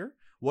towards this year?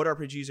 What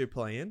RPGs are you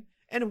playing?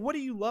 And what do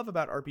you love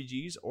about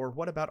RPGs, or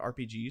what about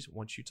RPGs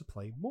wants you to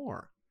play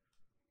more?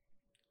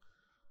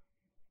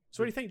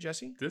 So what do you think,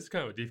 Jesse? This is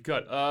kind of a deep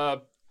cut.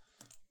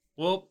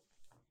 Well,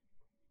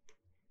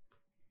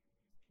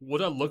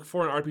 what I look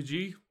for in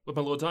RPG with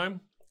my little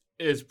time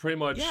is pretty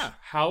much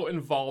how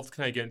involved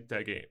can I get into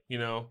that game, you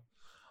know?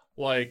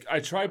 Like, I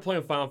tried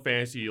playing Final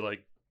Fantasy,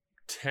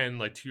 10,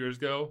 2 years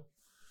ago.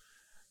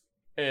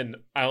 And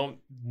I don't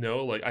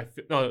know,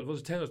 no, it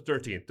was 10, it was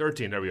 13.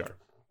 13, there we are.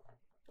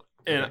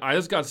 And I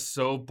just got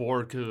so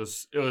bored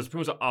because it was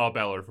pretty much an auto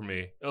battler for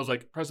me. It was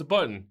like, press a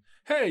button.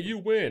 Hey, you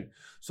win.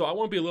 So I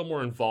want to be a little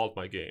more involved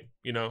in my game,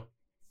 you know?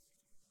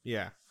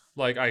 Yeah.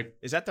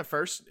 Is that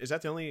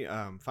the only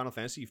Final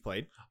Fantasy you've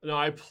played? No,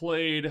 I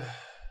played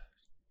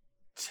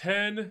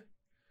 10,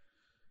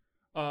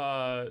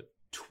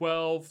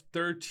 12,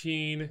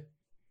 13,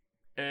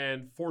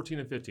 and 14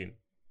 and 15.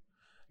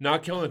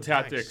 Not counting the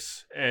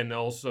tactics, and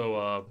also,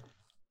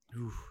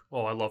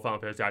 I love Final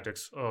Fantasy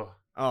Tactics.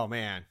 Oh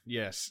man,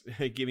 yes.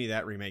 Give me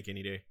that remake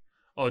any day.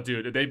 Oh,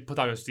 dude, if they put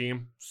that on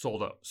Steam,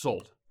 sold.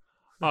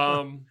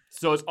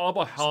 So it's all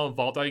about how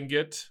involved I can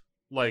get.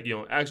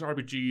 Action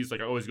RPGs,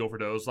 I always go for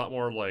those. A lot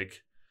more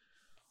like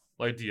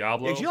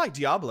Diablo. Yeah, you like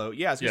Diablo?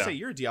 Yeah, I was gonna say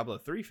you're a Diablo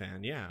 3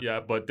 fan. Yeah. Yeah,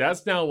 but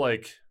that's now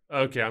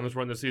okay, I'm just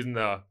running the season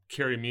to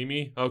carry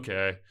Mimi.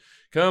 Okay,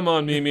 come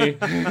on, Mimi.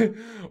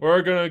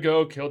 We're gonna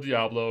go kill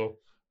Diablo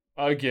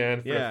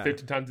again for the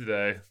 15th time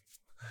today.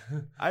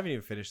 I haven't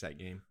even finished that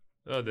game.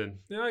 Oh, then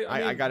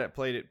I got it,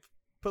 played it,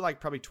 put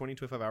probably 20,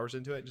 25 hours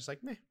into it, just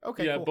meh.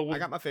 Okay, cool. But I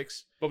got my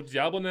fix. But with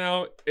Diablo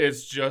now,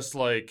 it's just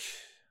I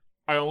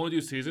only do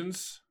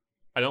seasons.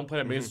 I don't play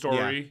the main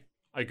story. Yeah.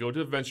 I go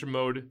to adventure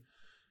mode,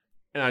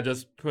 and I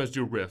just pretty much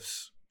do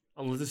riffs.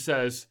 Unless it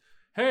says,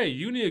 hey,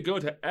 you need to go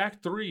to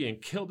Act 3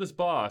 and kill this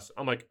boss.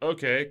 I'm like,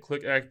 okay,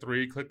 click Act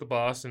 3, click the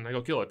boss, and I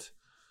go kill it.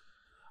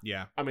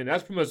 Yeah. I mean,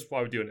 that's pretty much what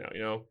I would do now, you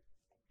know?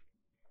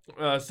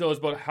 So it's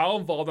about how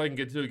involved I can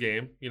get to the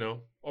game, you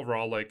know,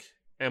 overall.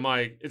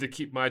 Is it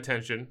keep my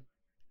attention?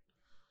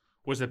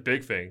 Was a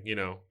big thing, you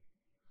know?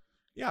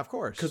 Yeah, of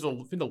course. Because I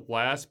think the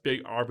last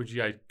big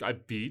RPG I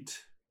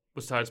beat,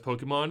 besides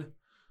Pokemon,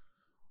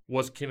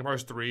 was Kingdom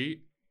Hearts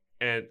 3,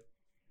 and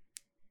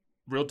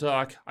real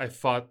talk, I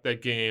thought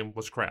that game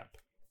was crap.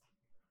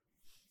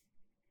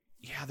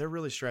 Yeah, they're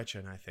really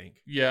stretching, I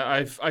think. Yeah,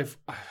 I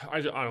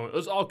don't know. It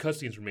was all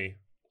cutscenes for me.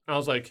 I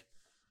was like,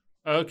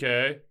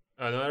 okay,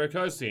 another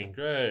cutscene,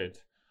 great.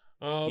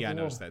 Yeah, I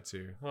noticed that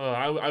too.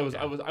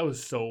 I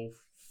was so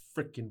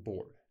freaking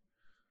bored.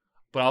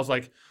 But I was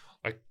like,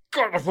 I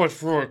gotta push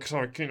through it because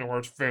I'm a Kingdom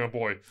Hearts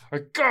fanboy. I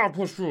gotta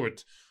push through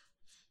it.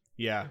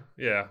 Yeah.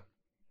 Yeah.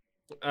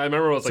 I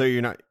remember it was so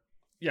you're not...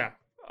 Yeah.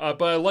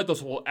 But I like those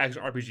whole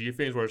action RPG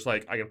things where it's I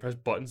can press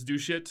buttons to do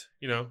shit,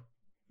 you know?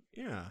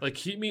 Yeah. Like,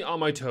 keep me on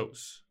my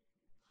toes.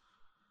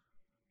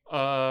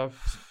 Do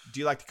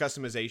you like the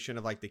customization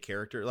of like the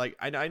character? Like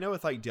I know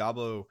with like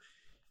Diablo,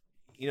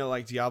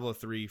 like Diablo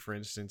 3, for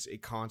instance,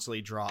 it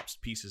constantly drops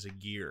pieces of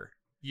gear.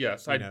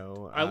 Yes, I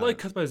like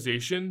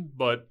customization,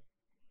 but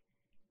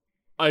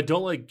I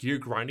don't like gear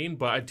grinding,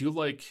 but I do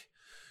like...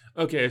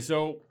 Okay,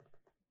 so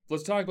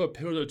let's talk about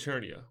Pillars of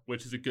Eternia,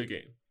 which is a good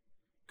game.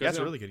 Yeah, that's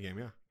a really good game,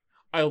 yeah.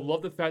 I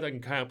love the fact that I can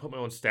kind of put my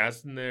own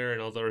stats in there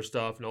and all that other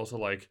stuff, and also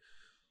like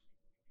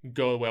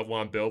go the way I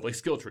want to build, like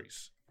skill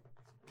trees.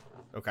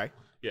 Okay.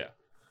 Yeah.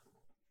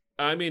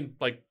 I mean,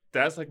 like,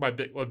 that's like my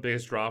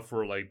biggest draw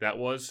for like that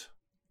was.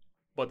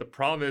 But the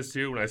problem is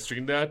too, when I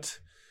stream that,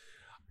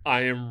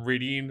 I am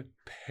reading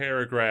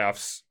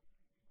paragraphs.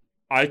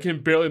 I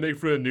can barely make it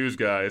through the news,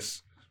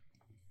 guys.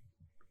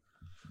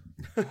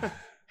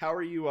 How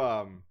are you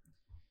how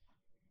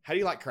do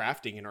you like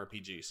crafting in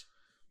RPGs?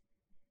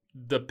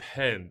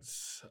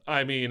 Depends.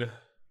 I mean,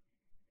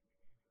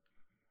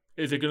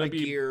 is it gonna like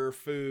be gear,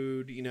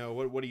 food,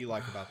 what do you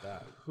like about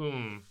that?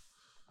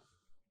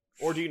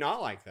 Or do you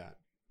not like that?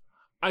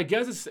 I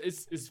guess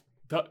it's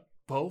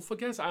both, I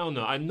guess. I don't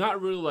know. I'm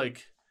not really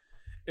like,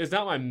 it's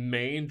not my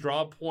main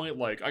draw point.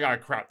 Like, I gotta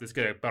craft this,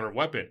 get a better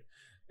weapon.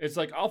 It's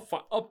like, I'll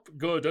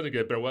go to dungeon,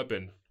 get a better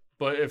weapon.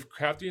 But if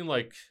crafting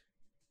like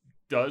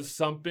does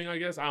something, I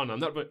guess, I don't know. I'm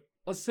not, but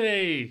let's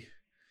say,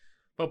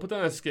 if I put that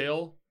on a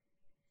scale,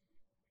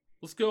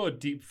 let's go a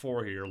deep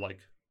 4 here. Like,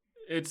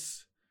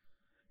 it's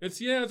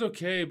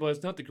okay, but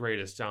it's not the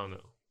greatest. I don't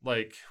know.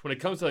 Like, when it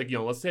comes to like,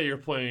 let's say you're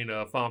playing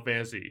Final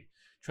Fantasy,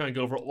 trying to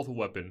go for ultimate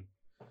weapon,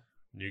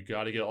 you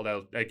gotta get all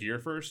that gear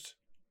first.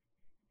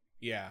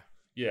 Yeah.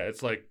 Yeah,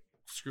 it's like,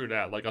 screw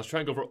that. Like, I was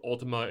trying to go for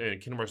Ultima in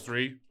Kingdom Hearts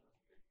 3.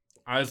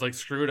 I was like,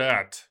 screw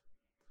that.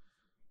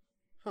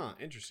 Huh,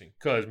 interesting.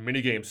 Because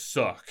minigames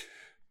suck.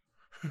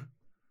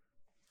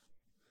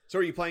 So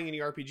are you playing any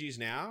RPGs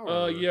now?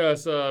 Or?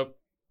 Yes. Well,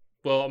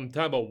 I'm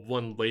talking about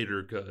one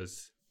later,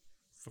 because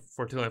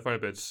for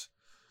 295 bits.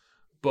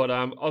 But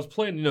I was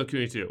playing Ni no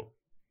Kuni 2.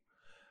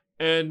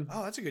 And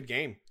oh, that's a good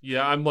game.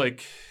 Yeah, I'm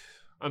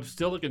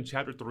still like in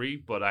chapter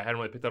 3, but I hadn't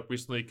really picked up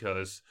recently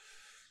because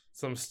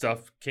some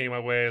stuff came my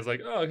way. I was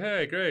like, oh,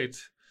 hey, great.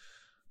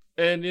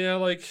 And yeah,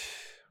 like...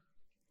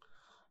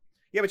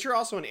 Yeah, but you're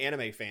also an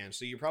anime fan,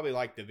 so you probably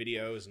like the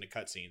videos and the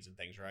cutscenes and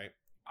things, right?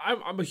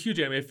 I'm a huge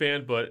anime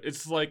fan, but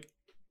it's like,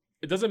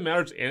 it doesn't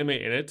matter if it's anime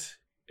in it.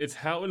 It's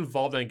how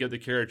involved I can get the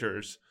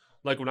characters.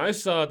 Like, when I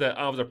saw that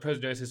I was a President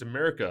of the United States of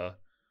America,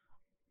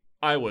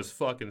 I was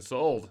fucking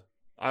sold.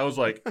 I was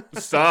like,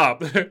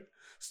 stop.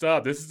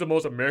 Stop. This is the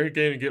most American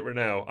game you get right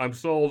now. I'm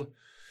sold.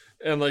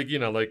 And like,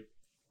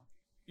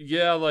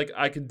 yeah, like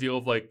I can deal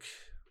with like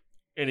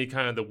any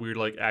kind of the weird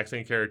like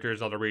accent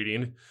characters on the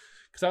reading.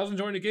 Because I was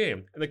enjoying the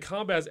game. And the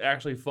combat is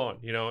actually fun.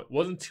 It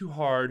wasn't too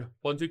hard.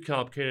 Wasn't too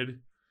complicated.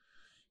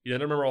 You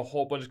didn't remember a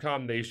whole bunch of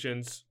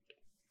combinations.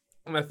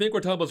 And I think we're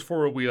talking about this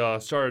before we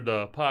started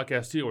the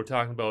podcast too. We're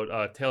talking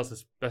about Tales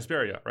of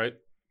Vesperia, right?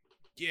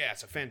 Yeah,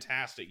 it's a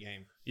fantastic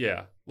game.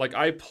 Yeah. Like,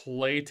 I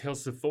play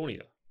Tales of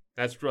Symphonia.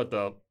 That's what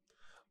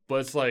but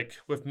it's like,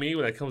 with me,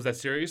 when it comes to that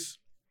series,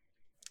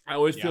 I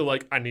always feel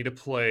like I need to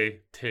play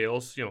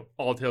Tales,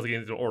 all Tales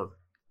games in order.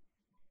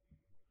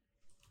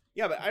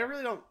 Yeah, but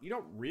you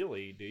don't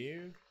really, do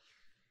you?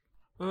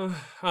 I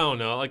don't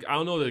know. Like, I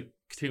don't know the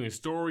continuing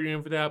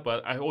story for that,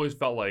 but I always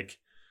felt like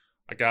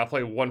I gotta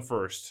play 1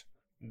 first,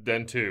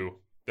 then 2,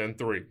 then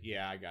 3.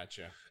 Yeah, I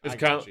gotcha. It's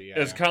kind of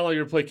like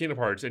you play Kingdom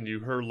Hearts and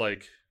you heard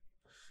like,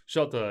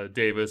 shout out to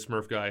David,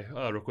 Smurf guy,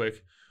 real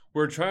quick.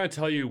 We're trying to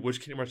tell you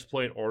which Kingdom Hearts to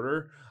play in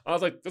order. I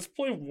was like, let's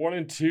play 1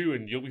 and 2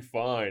 and you'll be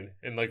fine.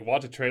 And like,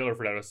 watch a trailer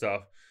for that and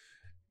stuff.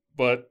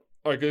 But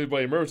our good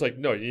buddy Murph's like,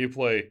 no, you need to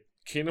play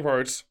Kingdom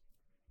Hearts,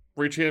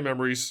 Rechain of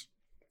Memories,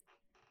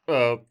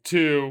 2,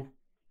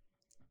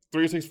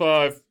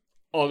 365,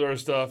 all the other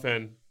stuff,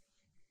 and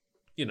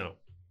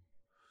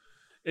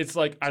it's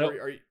like I don't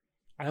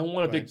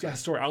want a big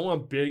ass story. I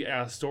want a big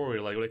ass story.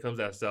 Like when it comes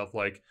to that stuff,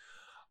 like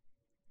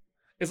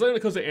it's like when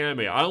it comes to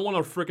anime. I don't want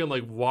to freaking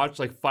like watch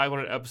like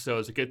 500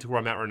 episodes to get to where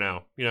I'm at right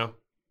now.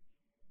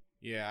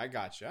 Yeah, I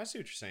gotcha. I see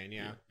what you're saying.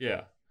 Yeah.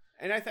 Yeah.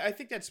 And I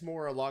think that's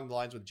more along the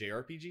lines with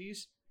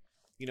JRPGs.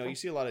 You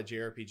see a lot of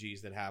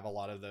JRPGs that have a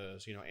lot of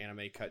those,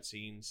 anime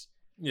cutscenes.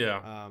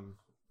 Yeah.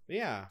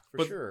 Yeah,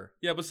 for sure.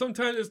 Yeah, but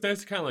sometimes it's nice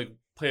to kind of like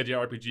play a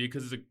JRPG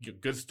because it's a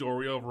good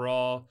story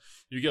overall.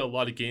 You get a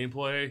lot of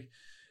gameplay,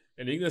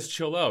 and you can just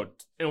chill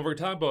out. And we're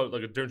talking about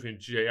like a difference between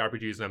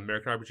JRPGs and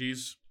American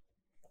RPGs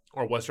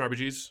or Western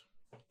RPGs,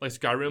 like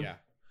Skyrim. Yeah.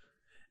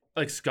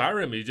 Like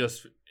Skyrim,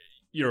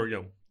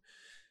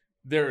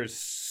 there is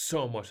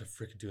so much to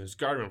freaking do in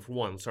Skyrim. For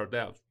one, let's start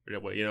that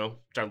way.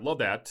 Which I love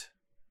that.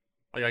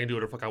 Like I can do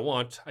whatever the fuck I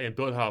want. I can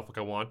build how the fuck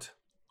I want.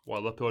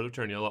 Well, I love Pillars of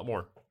Eternia a lot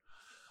more.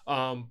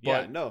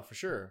 Yeah, no, for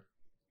sure.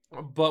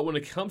 But when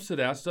it comes to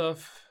that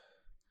stuff,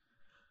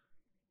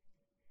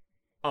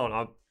 I don't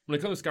know. When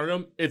it comes to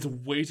Skyrim, it's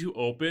way too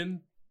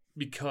open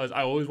because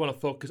I always want to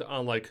focus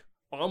on like,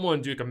 I'm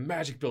going to do like a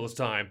magic build this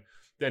time.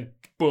 Then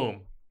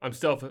boom, I'm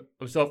stealth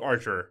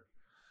archer.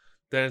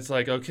 Then it's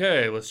like,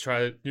 okay, let's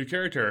try a new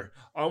character.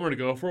 I'm going to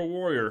go for a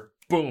warrior.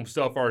 Boom,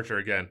 stealth archer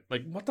again.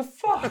 Like, what the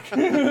fuck?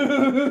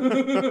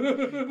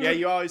 Yeah,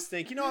 you always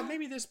think, you know what,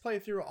 maybe this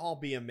playthrough I'll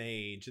be a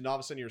mage. And all of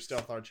a sudden you're a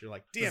stealth archer. You're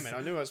like, damn it,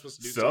 I knew I was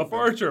supposed to do stealth something.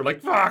 archer.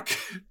 Like, fuck.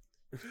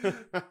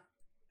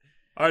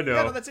 I know.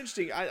 Yeah, no, that's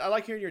interesting. I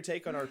like hearing your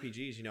take on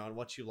RPGs, you know, and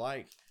what you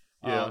like.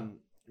 Yeah.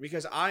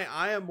 Because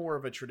I am more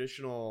of a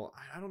traditional,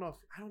 I don't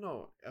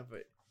know of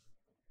it.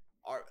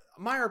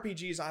 My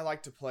RPGs I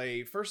like to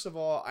play, first of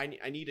all, I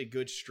need a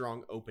good,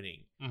 strong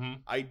opening. Mm-hmm.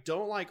 I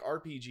don't like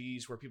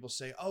RPGs where people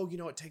say, oh, you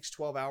know, it takes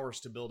 12 hours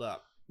to build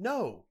up.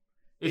 No.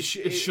 It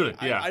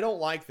shouldn't, yeah. I don't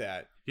like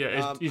that. Yeah,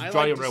 it's I drawing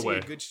like it right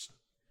away.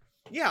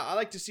 Yeah, I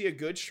like to see a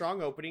good,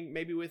 strong opening,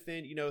 maybe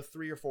within,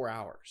 3 or 4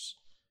 hours.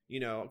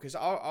 Because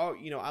I'll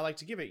I like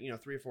to give it,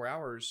 3 or 4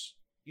 hours,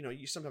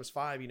 you sometimes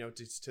 5,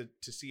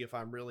 to see if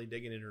I'm really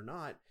digging it or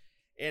not.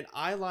 And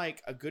I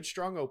like a good,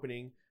 strong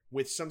opening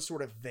with some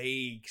sort of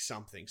vague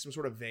something, some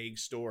sort of vague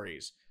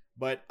stories.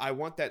 But I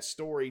want that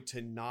story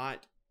to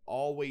not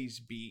always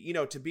be,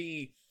 to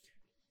be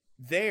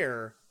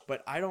there,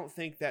 but I don't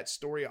think that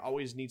story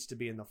always needs to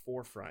be in the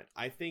forefront.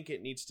 I think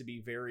it needs to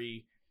be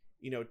very,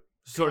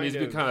 So it needs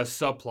to be kind of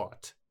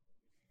subplot.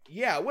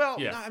 Yeah, well,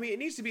 Yeah. No, I mean, it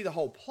needs to be the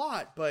whole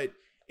plot, but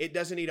it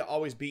doesn't need to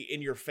always be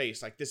in your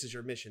face. Like, this is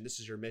your mission.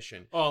 This is your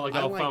mission. Oh, like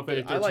how Final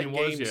Fantasy 13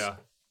 was? games, Yeah.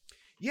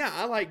 Yeah,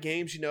 I like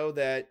games,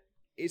 that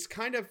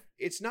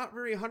it's not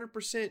very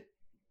 100%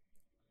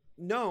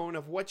 known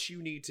of what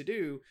you need to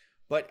do,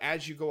 but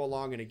as you go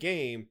along in a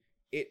game,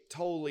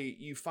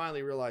 you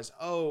finally realize,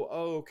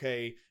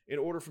 okay, in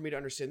order for me to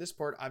understand this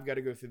part, I've got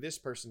to go through this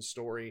person's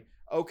story.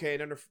 Okay,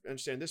 and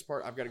understand this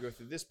part, I've got to go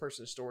through this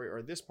person's story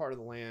or this part of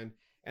the land.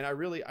 And I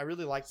really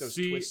like those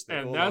twists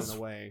that go along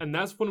the way. And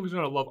that's one reason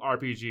I love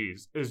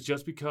RPGs, is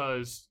just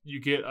because you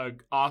get an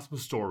awesome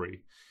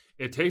story.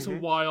 It takes a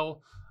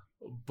while,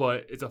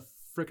 but it's a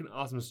freaking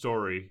awesome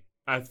story.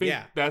 I think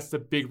that's the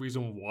big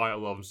reason why I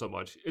love them so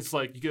much. It's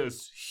like you get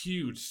this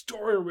huge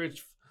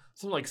story-rich.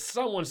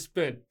 Someone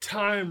spent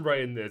time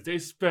writing this. They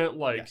spent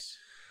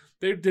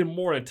they did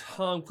more than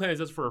Tom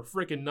Clancy just for a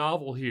freaking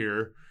novel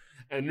here,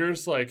 and you're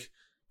just like,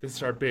 this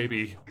is our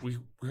baby. We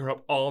were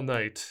up all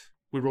night.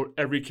 We wrote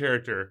every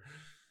character.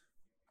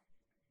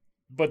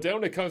 But then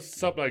when it comes to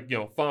something like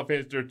Final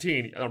Fantasy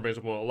 13, I don't bring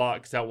this one a lot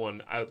because that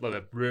one I love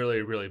a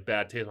really really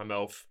bad taste in my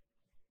mouth.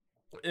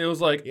 It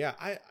was like,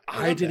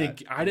 I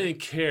didn't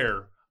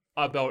care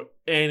about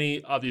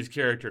any of these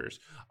characters.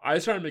 I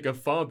started making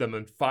fun of them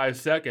in 5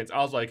 seconds. I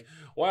was like,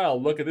 wow,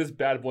 look at this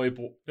bad boy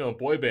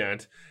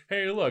band.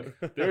 Hey, look,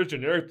 there's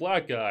generic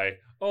black guy.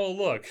 Oh,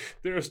 look,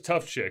 there's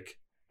tough chick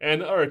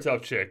and other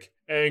tough chick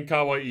and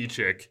kawaii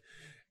chick,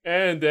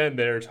 and then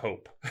there's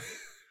Hope.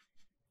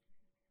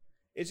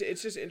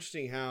 It's just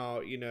interesting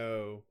how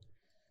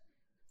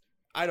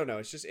I don't know.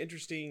 It's just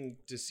interesting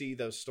to see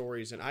those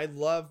stories. And I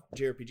love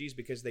JRPGs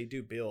because they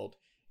do build.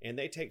 And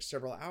they take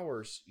several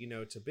hours,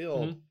 to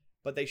build.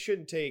 But they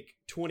shouldn't take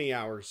 20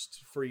 hours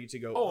for you to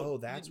go,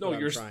 that's what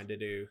I'm trying to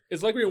do.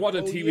 It's like when you watch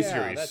a TV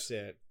series. That's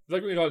it. It's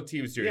like when you watch a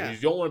TV series. Yeah. You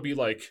don't want to be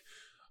like,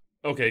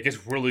 okay, it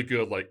gets really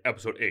good like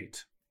episode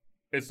 8.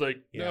 It's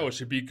like, no, it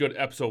should be good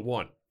episode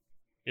 1.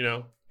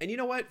 And you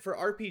know what? For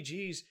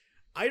RPGs,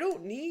 I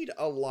don't need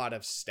a lot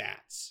of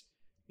stats.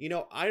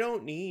 I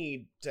don't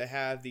need to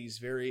have these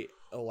very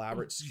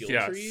elaborate skill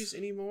trees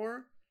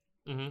anymore.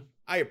 Mm-hmm.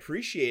 I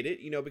appreciate it,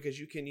 because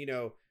you can,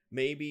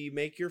 maybe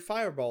make your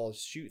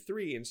fireballs shoot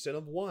 3 instead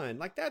of 1.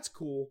 Like, that's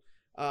cool.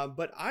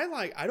 But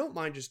I don't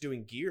mind just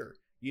doing gear,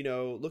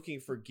 looking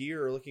for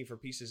gear or looking for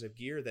pieces of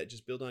gear that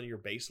just build on your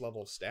base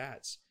level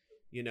stats,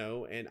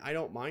 and I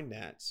don't mind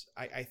that.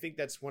 I think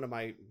that's one of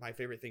my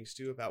favorite things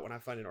too about when I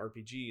find an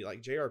RPG,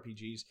 like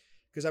JRPGs,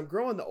 because I'm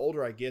growing the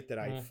older I get that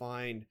I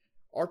find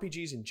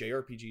RPGs and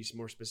JRPGs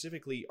more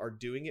specifically are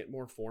doing it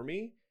more for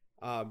me.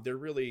 They're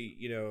really,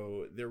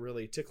 they're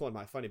really tickling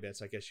my funny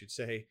bits, I guess you'd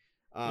say.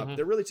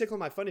 They're really tickling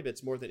my funny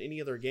bits more than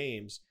any other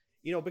games,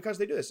 because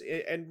they do this.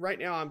 And right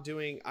now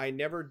I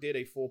never did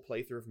a full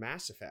playthrough of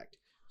Mass Effect.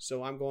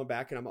 So I'm going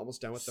back and I'm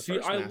almost done with the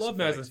first Mass Effect. I love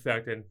Mass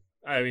Effect, and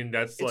I mean,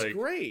 it's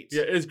great.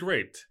 Yeah, it's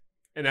great.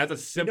 And that's a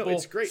simple,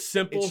 it's great.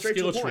 simple it's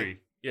skill tree.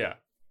 Yeah.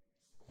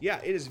 Yeah,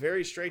 it is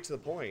very straight to the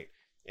point.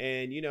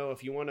 And,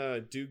 if you want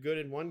to do good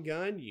in one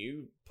gun,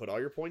 you put all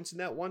your points in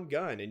that one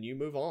gun and you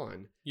move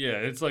on. Yeah,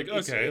 it's like,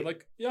 I'll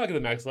get the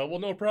max level,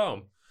 no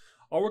problem.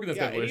 I'll work in this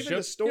and even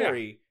the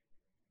story. Yeah.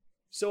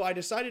 So I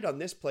decided on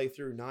this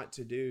playthrough not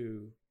to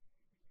do,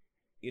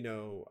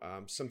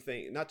 not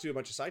to do a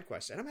bunch of side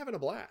quests. And I'm having a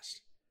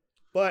blast.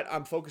 But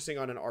I'm focusing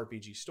on an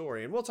RPG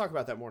story. And we'll talk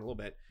about that more in a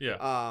little bit.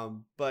 Yeah.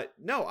 But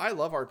no, I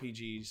love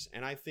RPGs.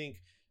 And I think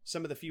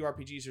some of the few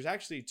RPGs, there's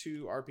actually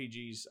 2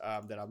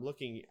 RPGs that I'm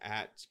looking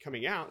at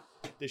coming out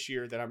this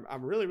year that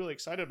I'm really, really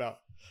excited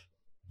about.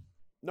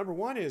 Number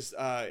one is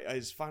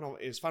Final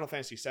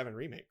Fantasy VII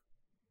Remake.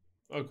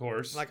 Of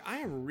course. Like, I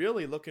am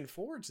really looking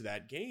forward to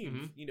that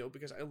game,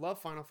 because I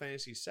love Final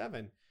Fantasy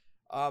VII.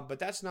 But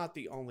that's not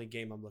the only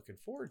game I'm looking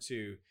forward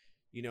to.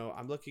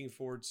 I'm looking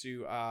forward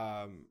to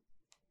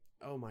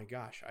oh my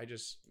gosh,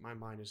 my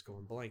mind is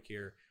going blank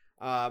here.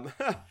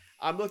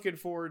 I'm looking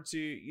forward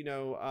to,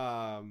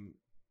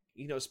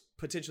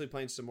 potentially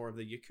playing some more of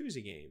the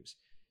Yakuza games,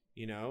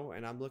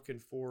 and I'm looking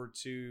forward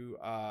to,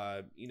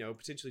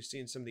 potentially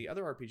seeing some of the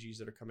other RPGs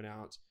that are coming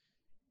out,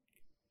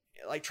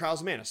 like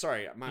Trials of Mana.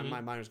 Sorry, my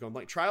mind was going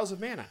blank. Trials of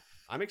Mana.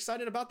 I'm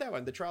excited about that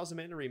one. The Trials of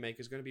Mana remake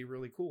is going to be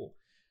really cool.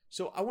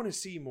 So I want to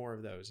see more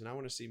of those, and I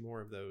want to see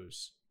more of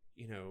those,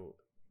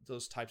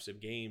 those types of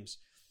games,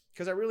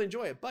 because I really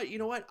enjoy it. But you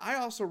know what? I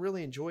also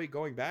really enjoy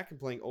going back and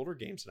playing older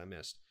games that I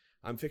missed.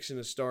 I'm fixing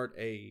to start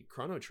a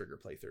Chrono Trigger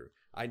playthrough.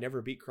 I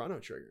never beat Chrono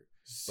Trigger,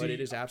 but it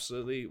is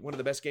absolutely one of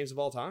the best games of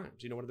all time.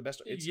 One of the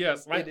best. It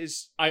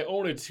is. I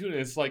own it too, and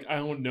it's like I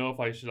don't know if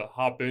I should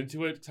hop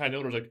into it. I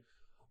know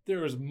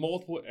there's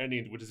multiple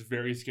endings, which is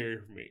very scary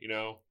for me.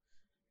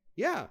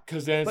 Yeah,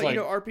 because then it's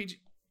RPG.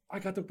 I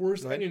got the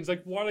worst endings.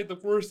 Like, why the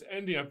worst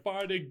ending? I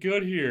thought it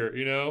good here.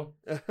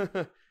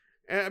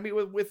 And I mean,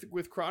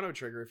 with Chrono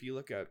Trigger, if you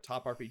look at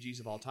top RPGs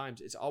of all times,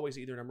 it's always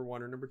either number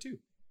 1 or number 2.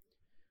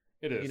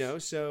 It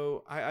is.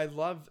 So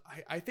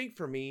I think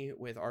for me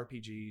with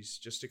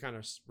RPGs, just to kind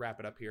of wrap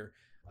it up here,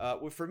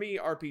 for me,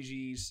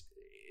 RPGs,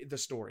 the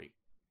story.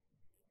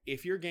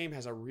 If your game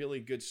has a really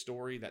good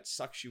story that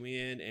sucks you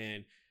in,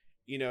 and,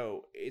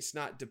 it's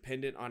not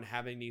dependent on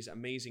having these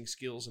amazing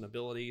skills and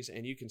abilities,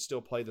 and you can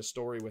still play the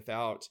story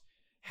without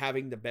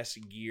having the best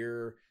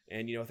gear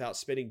and, without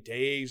spending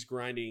days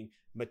grinding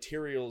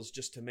materials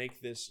just to make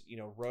this,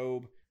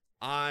 robe,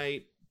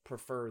 I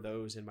prefer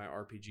those in my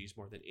RPGs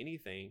more than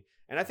anything.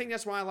 And I think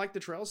that's why I like the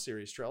Trails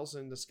series. Trails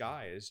in the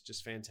Sky is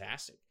just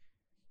fantastic.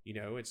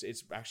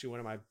 It's actually one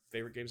of my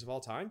favorite games of all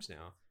times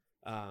now.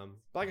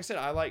 But like I said,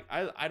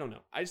 I don't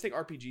know. I just think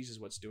RPGs is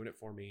what's doing it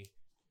for me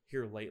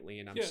here lately.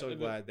 And I'm so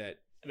glad that.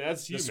 And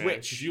that's you, the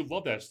man. Switch. You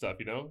love that stuff,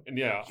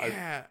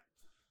 And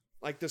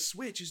like the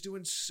Switch is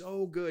doing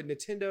so good.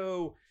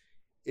 Nintendo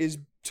is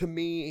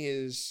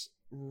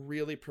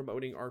really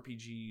promoting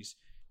RPGs,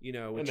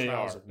 with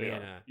Trials of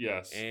Mana.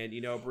 Yes. And,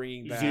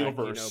 bringing back,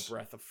 Xenoverse.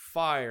 Breath of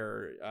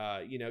Fire,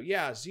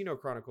 Xeno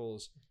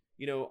Chronicles,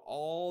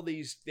 all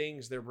these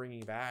things they're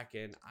bringing back.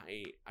 And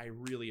I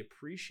really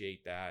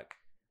appreciate that.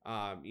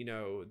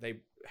 They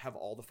have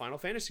all the Final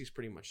Fantasies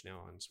pretty much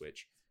now on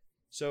Switch.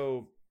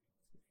 So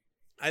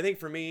I think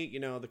for me,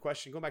 the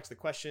question, going back to the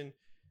question,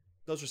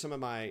 those are some of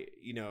my,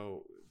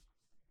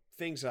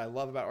 things that I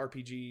love about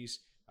RPGs.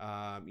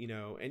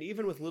 And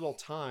even with little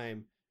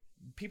time,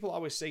 people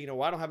always say,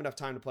 well, I don't have enough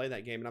time to play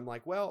that game. And I'm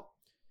like, well,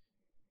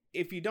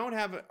 if you don't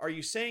have, are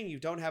you saying you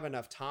don't have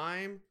enough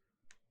time,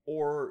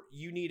 or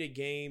you need a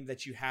game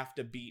that you have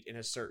to beat in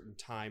a certain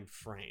time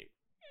frame?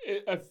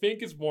 I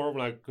think it's more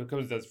when it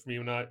comes to that for me,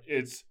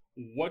 it's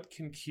what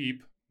can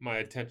keep my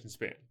attention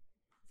span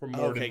for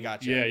more than,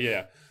 gotcha.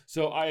 Yeah.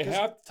 So I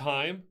have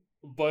time,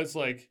 but it's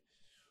like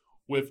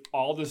with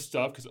all this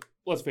stuff, because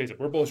let's face it,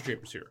 we're both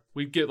streamers here.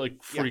 We get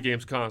free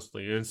games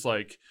constantly, and it's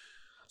like,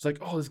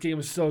 oh, this game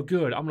is so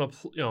good. I'm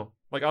gonna,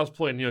 I was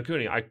playing Ni no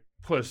Kuni. I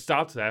put a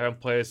stop to that. I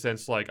haven't played it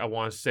since I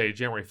want to say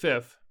January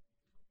 5th,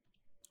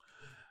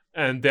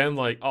 and then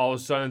all of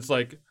a sudden it's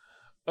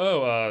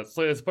oh,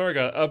 Slay the Spire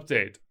got an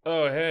update.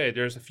 Oh, hey,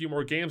 there's a few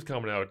more games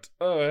coming out.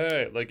 Oh,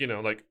 hey,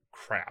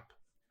 crap,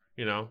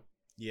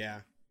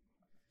 Yeah.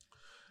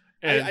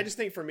 And I just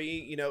think for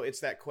me,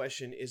 it's that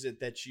question: is it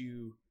that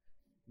you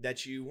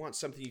want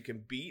something you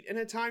can beat in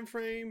a time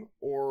frame,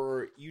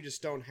 or you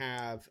just don't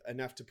have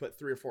enough to put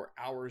 3 or 4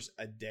 hours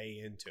a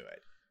day into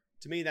it?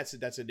 To me, that's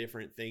a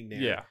different thing there.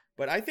 Yeah.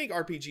 But I think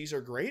RPGs are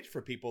great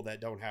for people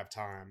that don't have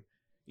time,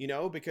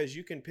 because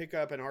you can pick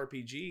up an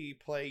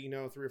RPG, play, 3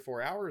 or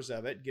 4 hours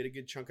of it, get a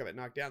good chunk of it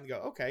knocked down, and go,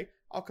 okay,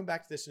 I'll come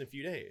back to this in a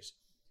few days.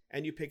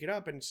 And you pick it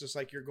up, and it's just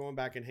like you're going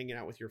back and hanging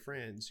out with your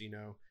friends, you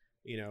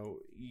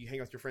hang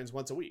out with your friends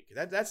once a week.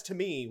 That's to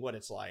me what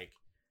it's like.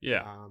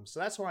 Yeah. So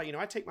that's why,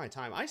 I take my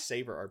time. I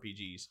savor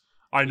RPGs.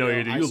 I know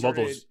you do. You love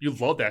those. You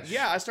love that.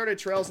 Yeah, I started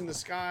Trails in the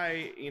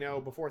Sky,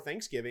 before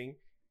Thanksgiving,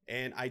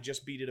 and I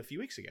just beat it a few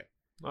weeks ago.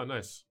 Oh,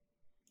 nice.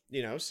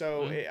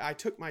 So I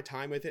took my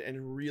time with it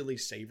and really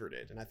savored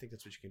it, and I think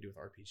that's what you can do with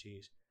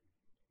RPGs.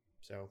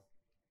 So,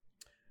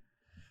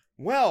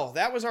 well,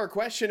 that was our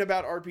question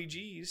about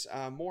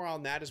RPGs. More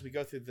on that as we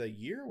go through the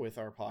year with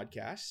our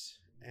podcast.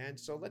 And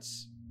so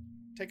let's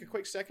take a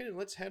quick second and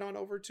let's head on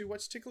over to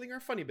what's tickling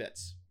our funny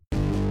bits.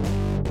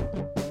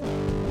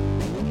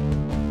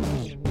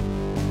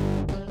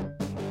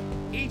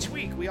 Each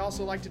week, we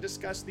also like to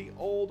discuss the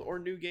old or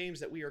new games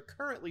that we are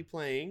currently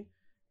playing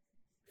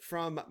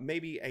from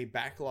maybe a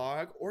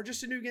backlog or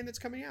just a new game that's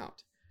coming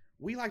out.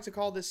 We like to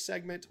call this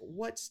segment,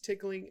 What's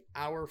Tickling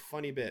Our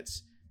Funny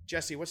Bits?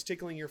 Jesse, what's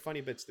tickling your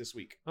funny bits this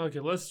week? Okay,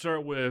 let's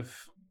start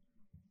with,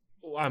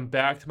 I'm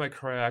back to my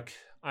crack.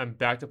 I'm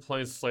back to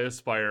playing Slay the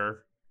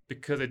Spire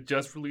because it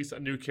just released a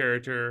new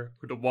character,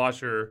 the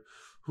Watcher,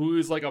 who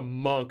is like a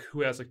monk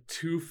who has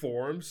 2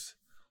 forms.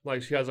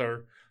 She has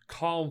our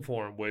calm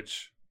form,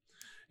 which,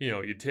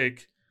 you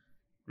take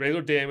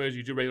regular damage,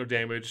 you do regular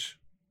damage.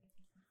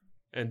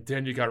 And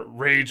then you got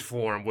Rage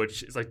Form,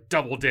 which is like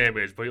double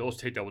damage, but you also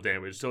take double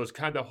damage. So it's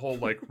kind of the whole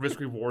like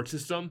risk-reward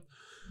system,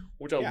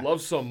 which I love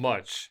so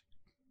much.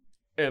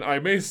 And I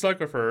may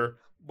suck with her,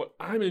 but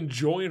I'm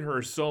enjoying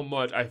her so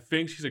much. I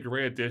think she's a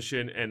great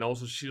addition, and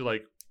also she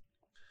like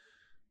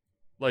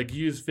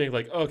you just think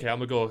like, okay, I'm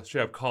gonna go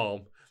straight up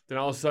calm. Then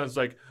all of a sudden it's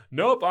like,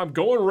 nope, I'm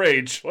going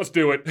rage. Let's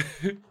do it.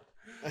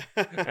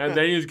 And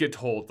then you just get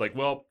told like,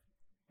 well,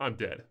 I'm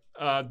dead.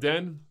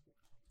 Then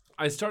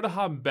I started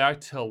hopping back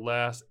to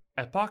Last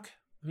Epoch,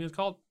 I think it's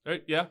called,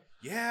 right? Yeah.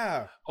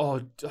 Yeah.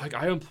 Oh, like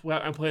I'm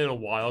playing a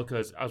while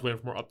because I was waiting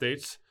for more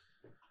updates,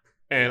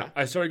 and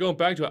I started going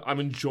back to it. I'm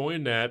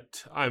enjoying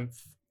that. I'm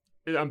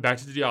back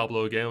to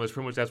Diablo again. Which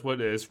pretty much that's what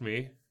it is for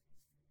me,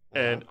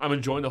 and I'm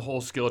enjoying the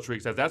whole skill tree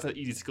because that's an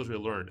easy skill tree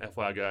to learn.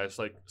 FYI, guys,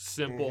 like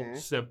simple.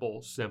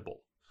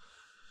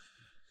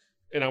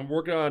 And I'm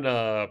working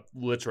on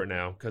Lich right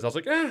now because I was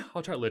like,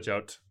 I'll try Lich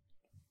out.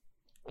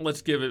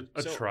 Let's give it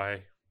a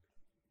try.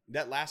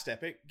 That Last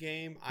Epic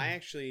game, I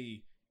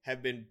actually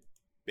have been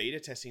beta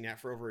testing that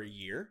for over a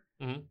year,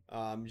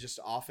 just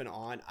off and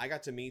on. I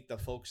got to meet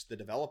the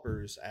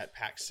developers at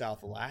PAX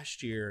South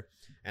last year,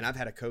 and I've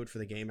had a code for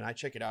the game, and I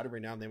check it out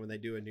every now and then when they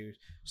do a new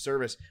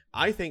service.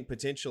 I think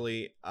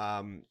potentially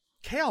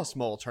Chaos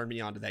Mole turned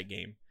me onto that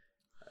game.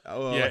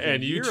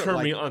 And you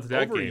turned me onto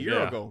that game over a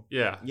year ago.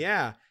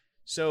 Yeah.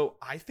 So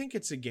I think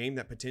it's a game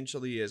that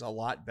potentially is a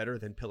lot better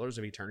than Pillars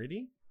of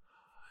Eternity.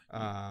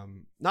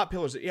 Not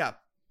Pillars.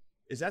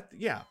 Is that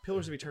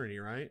Pillars of Eternity,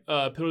 right?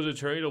 Pillars of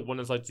Eternity, the one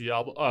that's like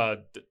Diablo,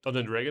 Dungeons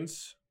and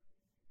Dragons,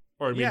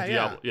 or I mean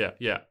Diablo.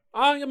 Yeah.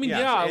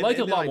 I like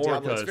it a lot more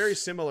because it's very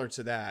similar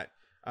to that.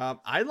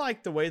 I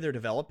like the way they're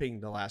developing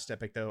the Last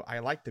Epic, though. I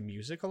like the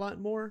music a lot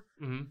more.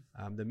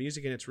 The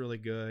music in it's really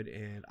good,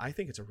 and I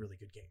think it's a really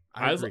good game.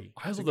 I agree.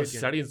 I love the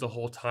settings, the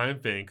whole time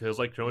thing, because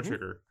like Chrono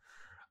Trigger.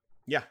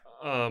 Yeah.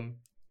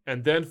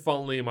 And then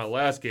finally, my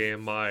last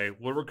game,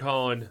 what we're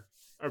calling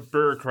a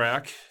Burger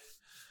Crack.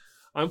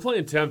 I'm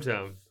playing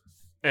Temtem,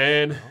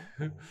 and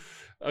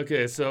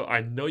okay, so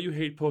I know you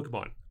hate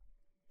Pokemon.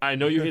 I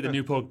know you hate the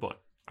new Pokemon.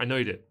 I know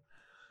you did.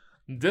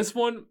 This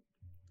one,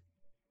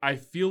 I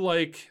feel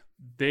like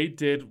they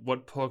did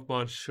what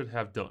Pokemon should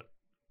have done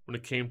when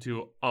it came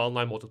to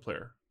online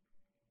multiplayer.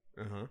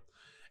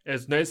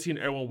 It's nice seeing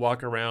everyone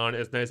walk around.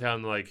 It's nice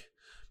having like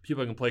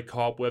people I can play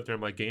co-op with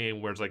during my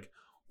game, where it's like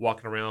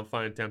walking around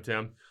finding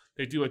Temtem.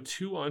 They do a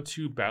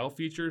 2-on-2 battle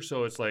feature,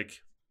 so it's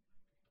like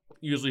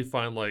usually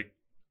find like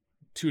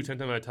 2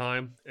 Temtem at a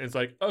time, and it's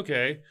like,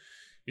 okay,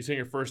 you send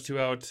your first 2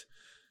 out,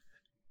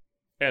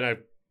 and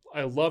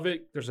I love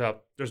it. There's no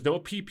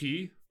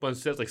PP, but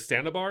instead it's like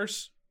stamina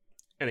bars,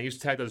 and it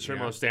used to tag a certain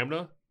amount of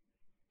stamina,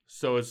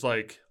 so it's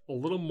like a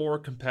little more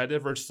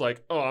competitive. Or it's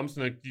like, I'm just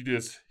gonna do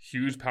this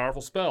huge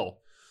powerful spell.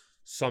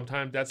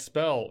 Sometimes that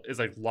spell is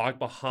like locked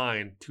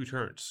behind 2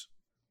 turns,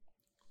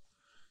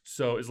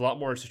 so it's a lot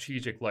more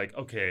strategic. Like,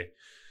 okay,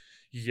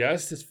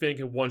 yes, this thing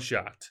can one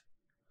shot,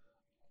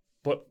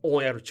 but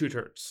only after 2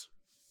 turns.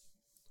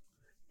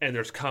 And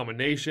there's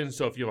combinations.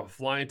 So if you have a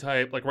flying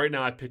type, like right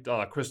now I picked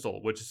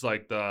Crystal, which is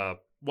like the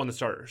one of the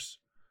starters.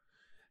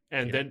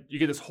 And then you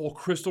get this whole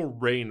Crystal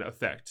Rain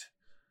effect,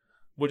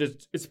 which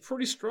is it's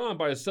pretty strong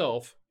by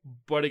itself,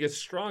 but it gets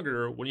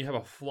stronger when you have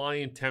a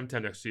flying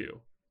Temtem next to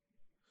you.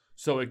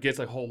 So it gets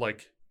like whole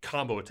like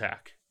combo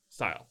attack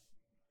style.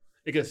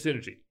 It gets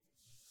synergy.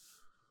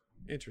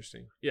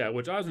 Interesting. Yeah,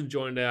 which I was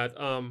enjoying that.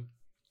 A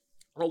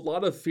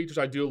lot of features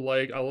I do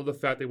like. I love the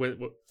fact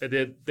they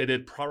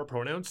did proper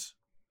pronouns.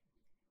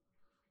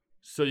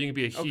 So you can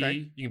be a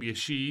he, you can be a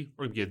she,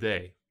 or you can be a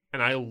they.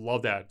 And I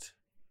love that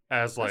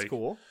as like, that's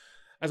cool.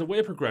 As a way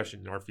of progression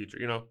in our future,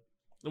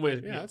 The way,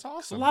 that's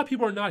awesome. A lot of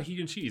people are not he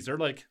and she's. They're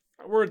like,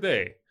 we're a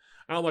they.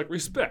 And I'm like,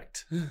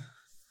 respect.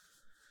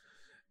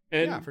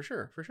 And for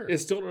sure.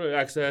 It's still early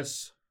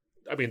access.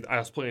 I mean, I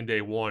was playing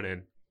day 1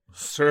 and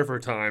server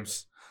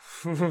times.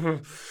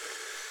 I've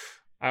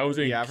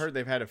heard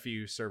they've had a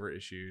few server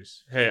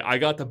issues. Hey, I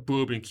got the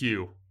boob in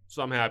queue,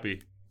 so I'm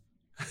happy.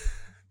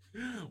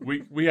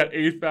 we had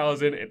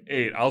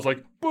 8,008. I was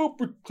like,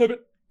 boop, clip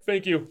it.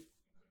 Thank you.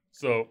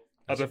 So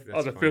I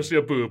was officially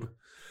a boob.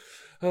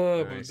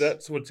 Nice.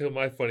 That's what tickle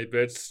my funny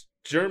bits.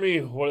 Jeremy,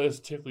 what is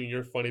tickling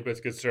your funny bits,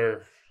 good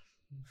sir?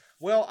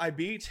 Well, I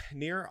beat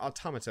Nier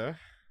Automata.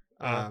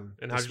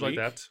 And how did you like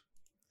that?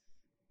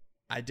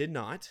 I did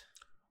not.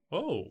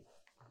 Oh.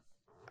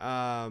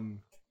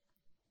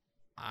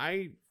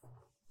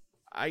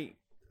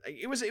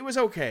 It was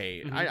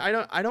okay.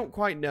 I don't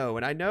quite know,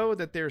 and I know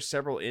that there's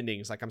several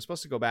endings. Like I'm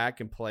supposed to go back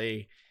and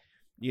play,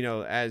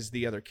 as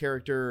the other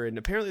character, and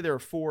apparently there are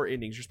 4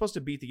 endings. You're supposed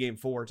to beat the game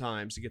 4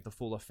 times to get the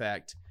full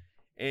effect.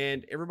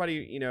 And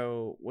everybody,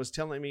 was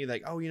telling me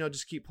like,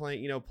 just keep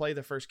playing, play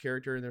the first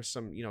character, and there's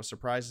some,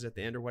 surprises at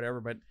the end or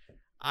whatever. But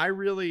I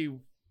really,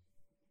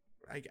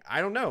 I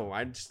don't know.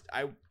 I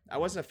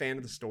wasn't a fan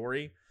of the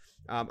story.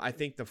 I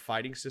think the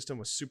fighting system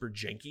was super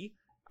janky.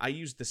 I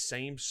used the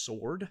same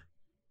sword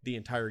the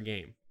entire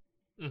game.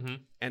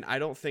 And I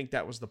don't think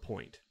that was the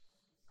point.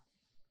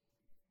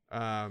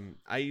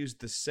 I used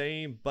the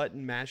same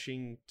button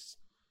mashing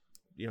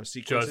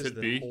sequences Just hit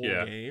the B? whole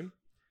Yeah. game.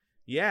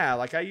 Yeah,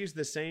 like I used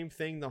the same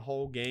thing the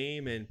whole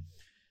game, and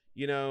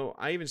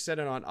I even set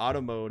it on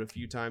auto mode a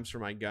few times for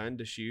my gun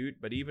to shoot,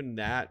 but even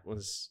that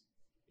was,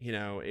 I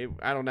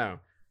don't know.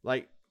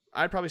 Like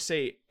I'd probably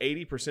say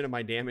 80% of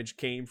my damage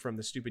came from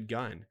the stupid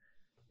gun,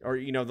 or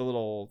the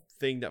little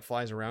thing that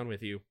flies around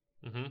with you.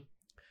 Mm-hmm.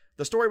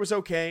 The story was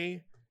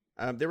okay.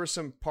 There were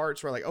some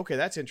parts where like, okay,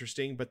 that's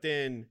interesting, but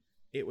then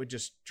it would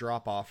just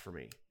drop off for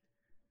me.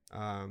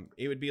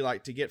 It would be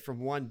like to get from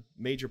one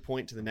major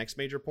point to the next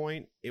major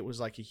point, it was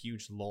like a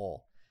huge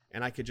lull,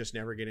 and I could just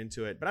never get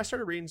into it. But I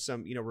started reading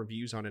some,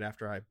 reviews on it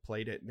after I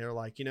played it, and they're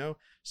like,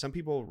 some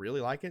people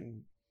really like it,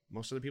 and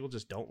most of the people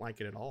just don't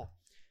like it at all.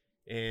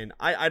 And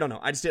I don't know.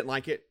 I just didn't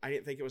like it. I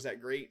didn't think it was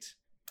that great.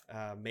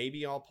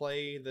 Maybe I'll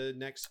play the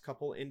next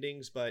couple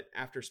endings, but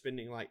after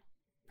spending like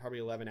probably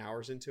 11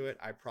 hours into it,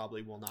 I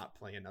probably will not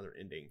play another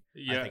ending.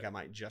 Yeah. I think I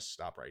might just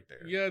stop right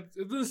there. Yeah,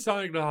 it doesn't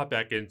sound like to hop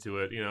back into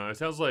it. It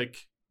sounds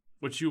like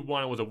what you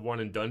wanted was a one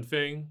and done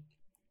thing,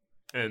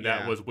 and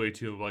that was way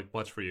too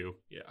much for you.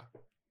 Yeah.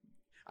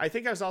 I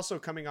think I was also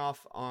coming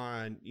off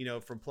on,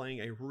 from playing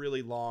a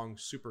really long,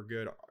 super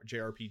good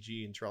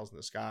JRPG in Trails in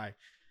the Sky.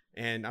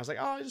 And I was like,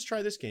 oh, I'll just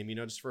try this game,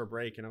 just for a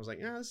break. And I was like,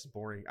 yeah, this is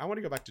boring. I want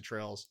to go back to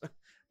Trails,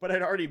 but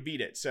I'd already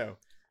beat it. So,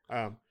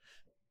 but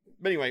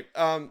anyway,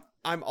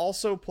 I'm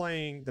also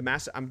playing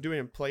I'm doing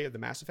a play of the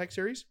Mass Effect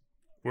series.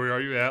 Where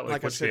are you at?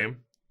 Like which game?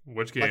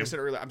 Which game? Like I said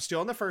earlier, I'm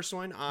still on the first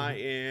one. I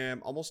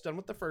am almost done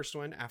with the first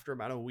one after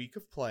about a week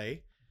of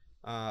play.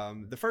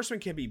 The first one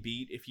can be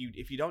beat if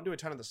you don't do a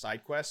ton of the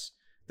side quests.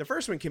 The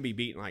first one can be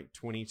beat in like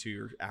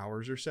 22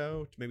 hours or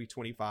so, maybe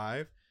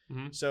 25.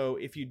 Mm-hmm. So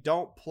if you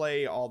don't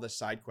play all the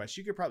side quests,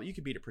 you could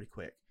beat it pretty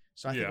quick.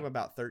 So I think I'm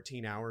about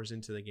 13 hours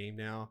into the game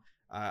now.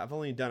 I've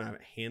only done a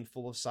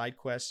handful of side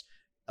quests.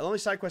 The only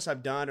side quests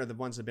I've done are the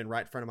ones that have been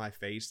right in front of my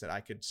face that I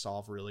could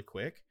solve really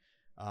quick.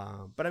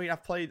 But I mean,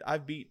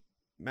 I've beat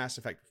Mass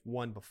Effect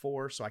 1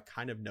 before, so I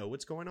kind of know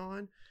what's going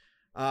on.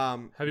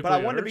 But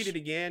I wanted to beat it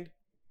again.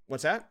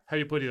 What's that? Have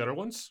you played the other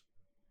ones?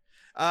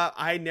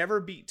 I never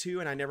beat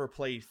 2 and I never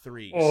played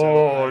 3. Oh,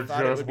 so I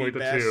thought just wait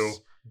the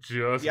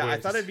 2. I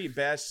thought it'd be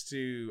best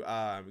to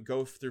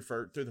go through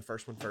the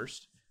first one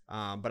first.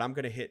 But I'm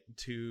gonna hit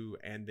 2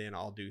 and then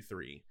I'll do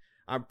 3.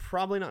 I'm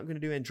probably not gonna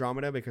do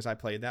Andromeda because I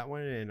played that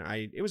one and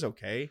it was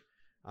okay.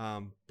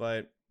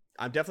 But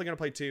I'm definitely gonna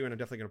play 2 and I'm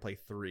definitely gonna play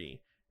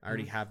 3. I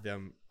already have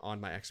them on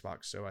my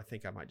Xbox, so I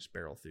think I might just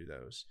barrel through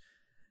those.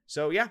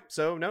 So yeah,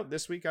 no,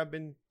 this week I've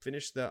been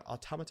finished the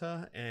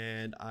Automata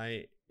and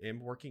I am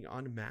working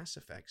on Mass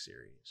Effect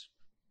series.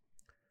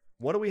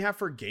 What do we have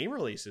for game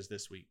releases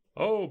this week?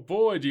 Oh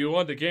boy, do you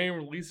want the game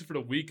releases for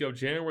the week of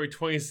January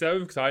 27th?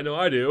 Because I know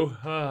I do.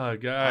 Ah,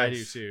 guys. I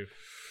do too.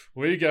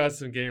 We got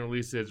some game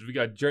releases. We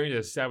got Journey to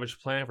the Savage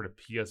Planet for the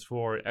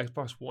PS4,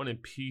 Xbox One, and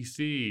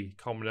PC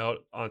coming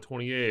out on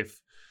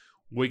 28th.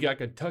 We got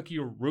Kentucky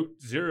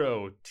Route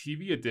Zero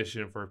TV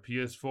edition for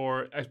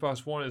PS4,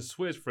 Xbox One, and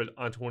Switch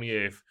on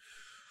 28th.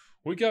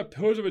 We got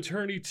Pillars of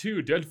Eternity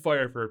 2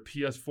 Deadfire for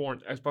PS4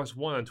 and Xbox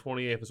One on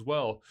 28th as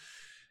well.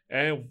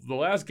 And the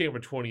last game for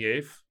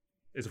 28th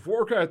is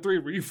Warcraft 3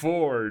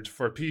 Reforged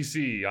for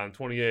PC on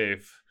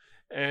 28th.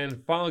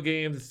 And final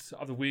games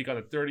of the week on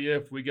the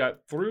 30th, we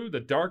got Through the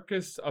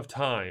Darkest of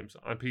Times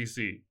on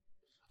PC.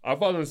 I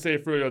thought I was going to say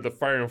Through the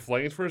Fire and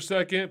Flames for a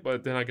second,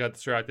 but then I got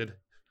distracted.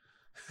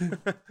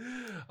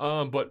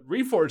 But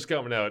Reforged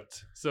coming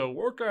out. So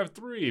Warcraft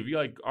 3, if you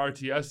like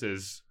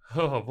RTSs,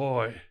 oh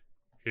boy,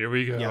 here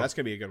we go. Yeah, that's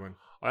going to be a good one.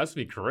 Oh, that's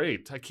going to be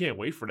great. I can't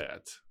wait for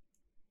that.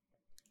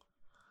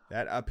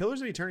 That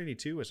Pillars of Eternity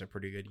 2 was a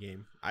pretty good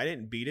game. I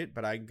didn't beat it,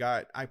 but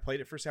I played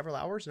it for several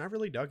hours and I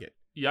really dug it.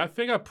 Yeah, I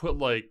think I put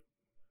like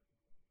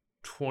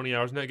 20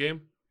 hours in that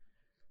game.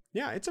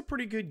 Yeah, it's a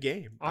pretty good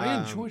game.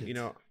 I enjoyed it.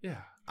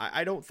 Yeah.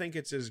 I don't think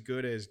it's as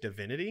good as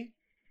Divinity,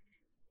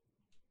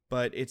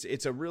 but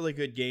it's a really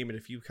good game. And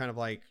if you kind of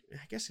like,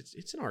 I guess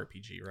it's an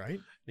RPG, right?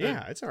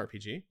 Yeah, it's an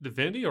RPG.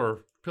 Divinity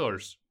or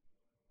Pillars?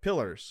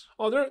 Pillars.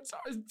 Oh,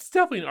 it's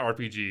definitely an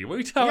RPG. What are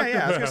you talking about?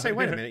 Yeah, I was gonna say,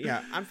 wait a minute.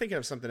 Yeah, I'm thinking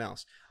of something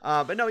else.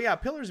 But no, yeah,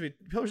 Pillars of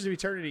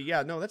Eternity.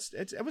 Yeah, no,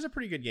 it was a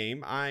pretty good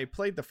game. I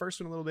played the first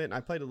one a little bit, and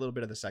I played a little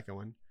bit of the second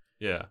one.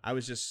 Yeah, it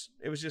was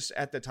just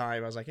at the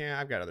time I was like, yeah,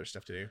 I've got other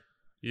stuff to do.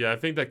 Yeah, I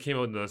think that came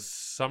out in the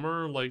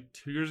summer, like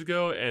 2 years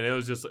ago, and it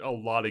was just a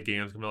lot of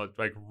games coming out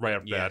like right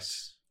after that.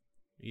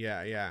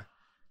 Yeah,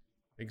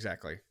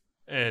 exactly.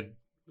 And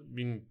I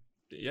mean,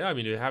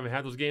 if you haven't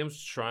had those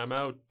games, try them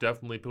out.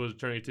 Definitely Pillars of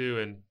Eternity 2,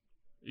 and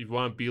if you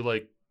want to be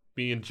like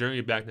me and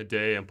Journey back in the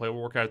day and play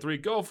Warcraft 3,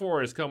 go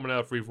for it. It's coming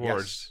out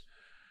Reforged.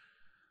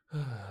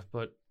 Yes.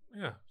 But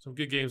yeah, some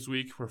good games this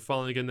week. We're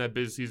finally getting that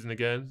busy season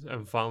again.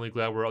 I'm finally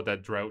glad we're out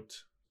that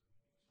drought.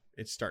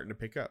 It's starting to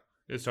pick up.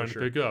 It's starting to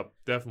pick up,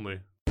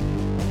 definitely.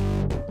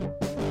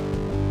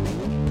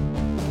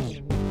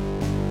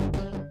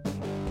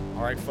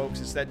 All right, folks,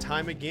 it's that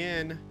time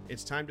again.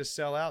 It's time to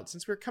sell out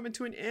since we're coming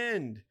to an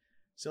end.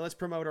 So let's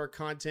promote our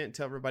content,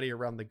 tell everybody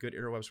around the good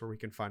interwebs where we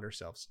can find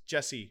ourselves.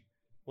 Jesse,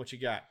 what you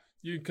got?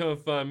 You can come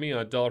find me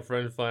on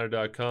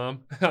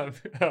dollarfriendfinder.com. I'm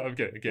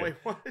kidding. Wait,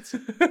 what?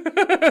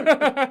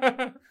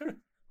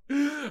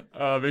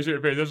 Make sure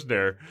you're paying attention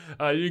there.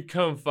 You can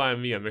come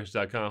find me on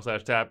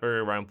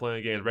mixer.com/tapper, where I'm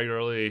playing games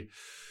regularly.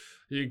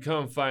 You can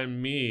come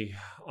find me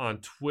on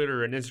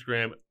Twitter and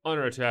Instagram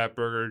under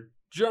Tapburger.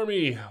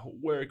 Jeremy,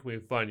 where can we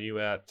find you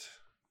at?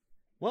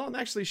 Well, I'm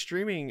actually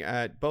streaming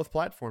at both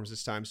platforms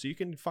this time, so you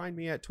can find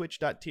me at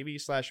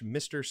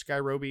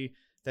twitch.tv/MrSkyroby.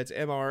 That's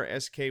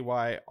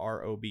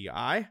MrSkyRobi.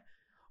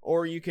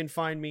 Or you can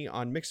find me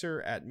on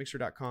Mixer at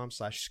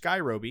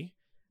mixer.com/Skyroby.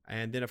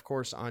 And then, of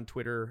course, on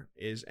Twitter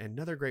is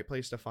another great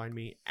place to find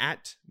me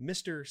at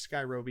Mr.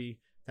 Skyroby.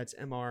 That's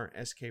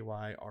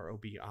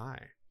MrSkyRobi.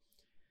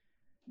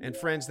 And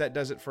friends, that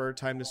does it for our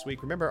time this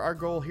week. Remember, our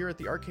goal here at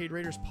the Arcade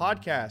Raiders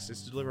podcast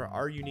is to deliver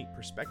our unique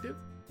perspective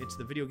into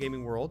the video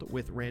gaming world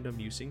with random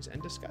musings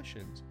and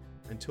discussions.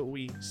 Until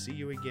we see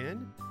you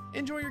again,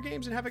 enjoy your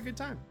games and have a good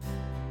time.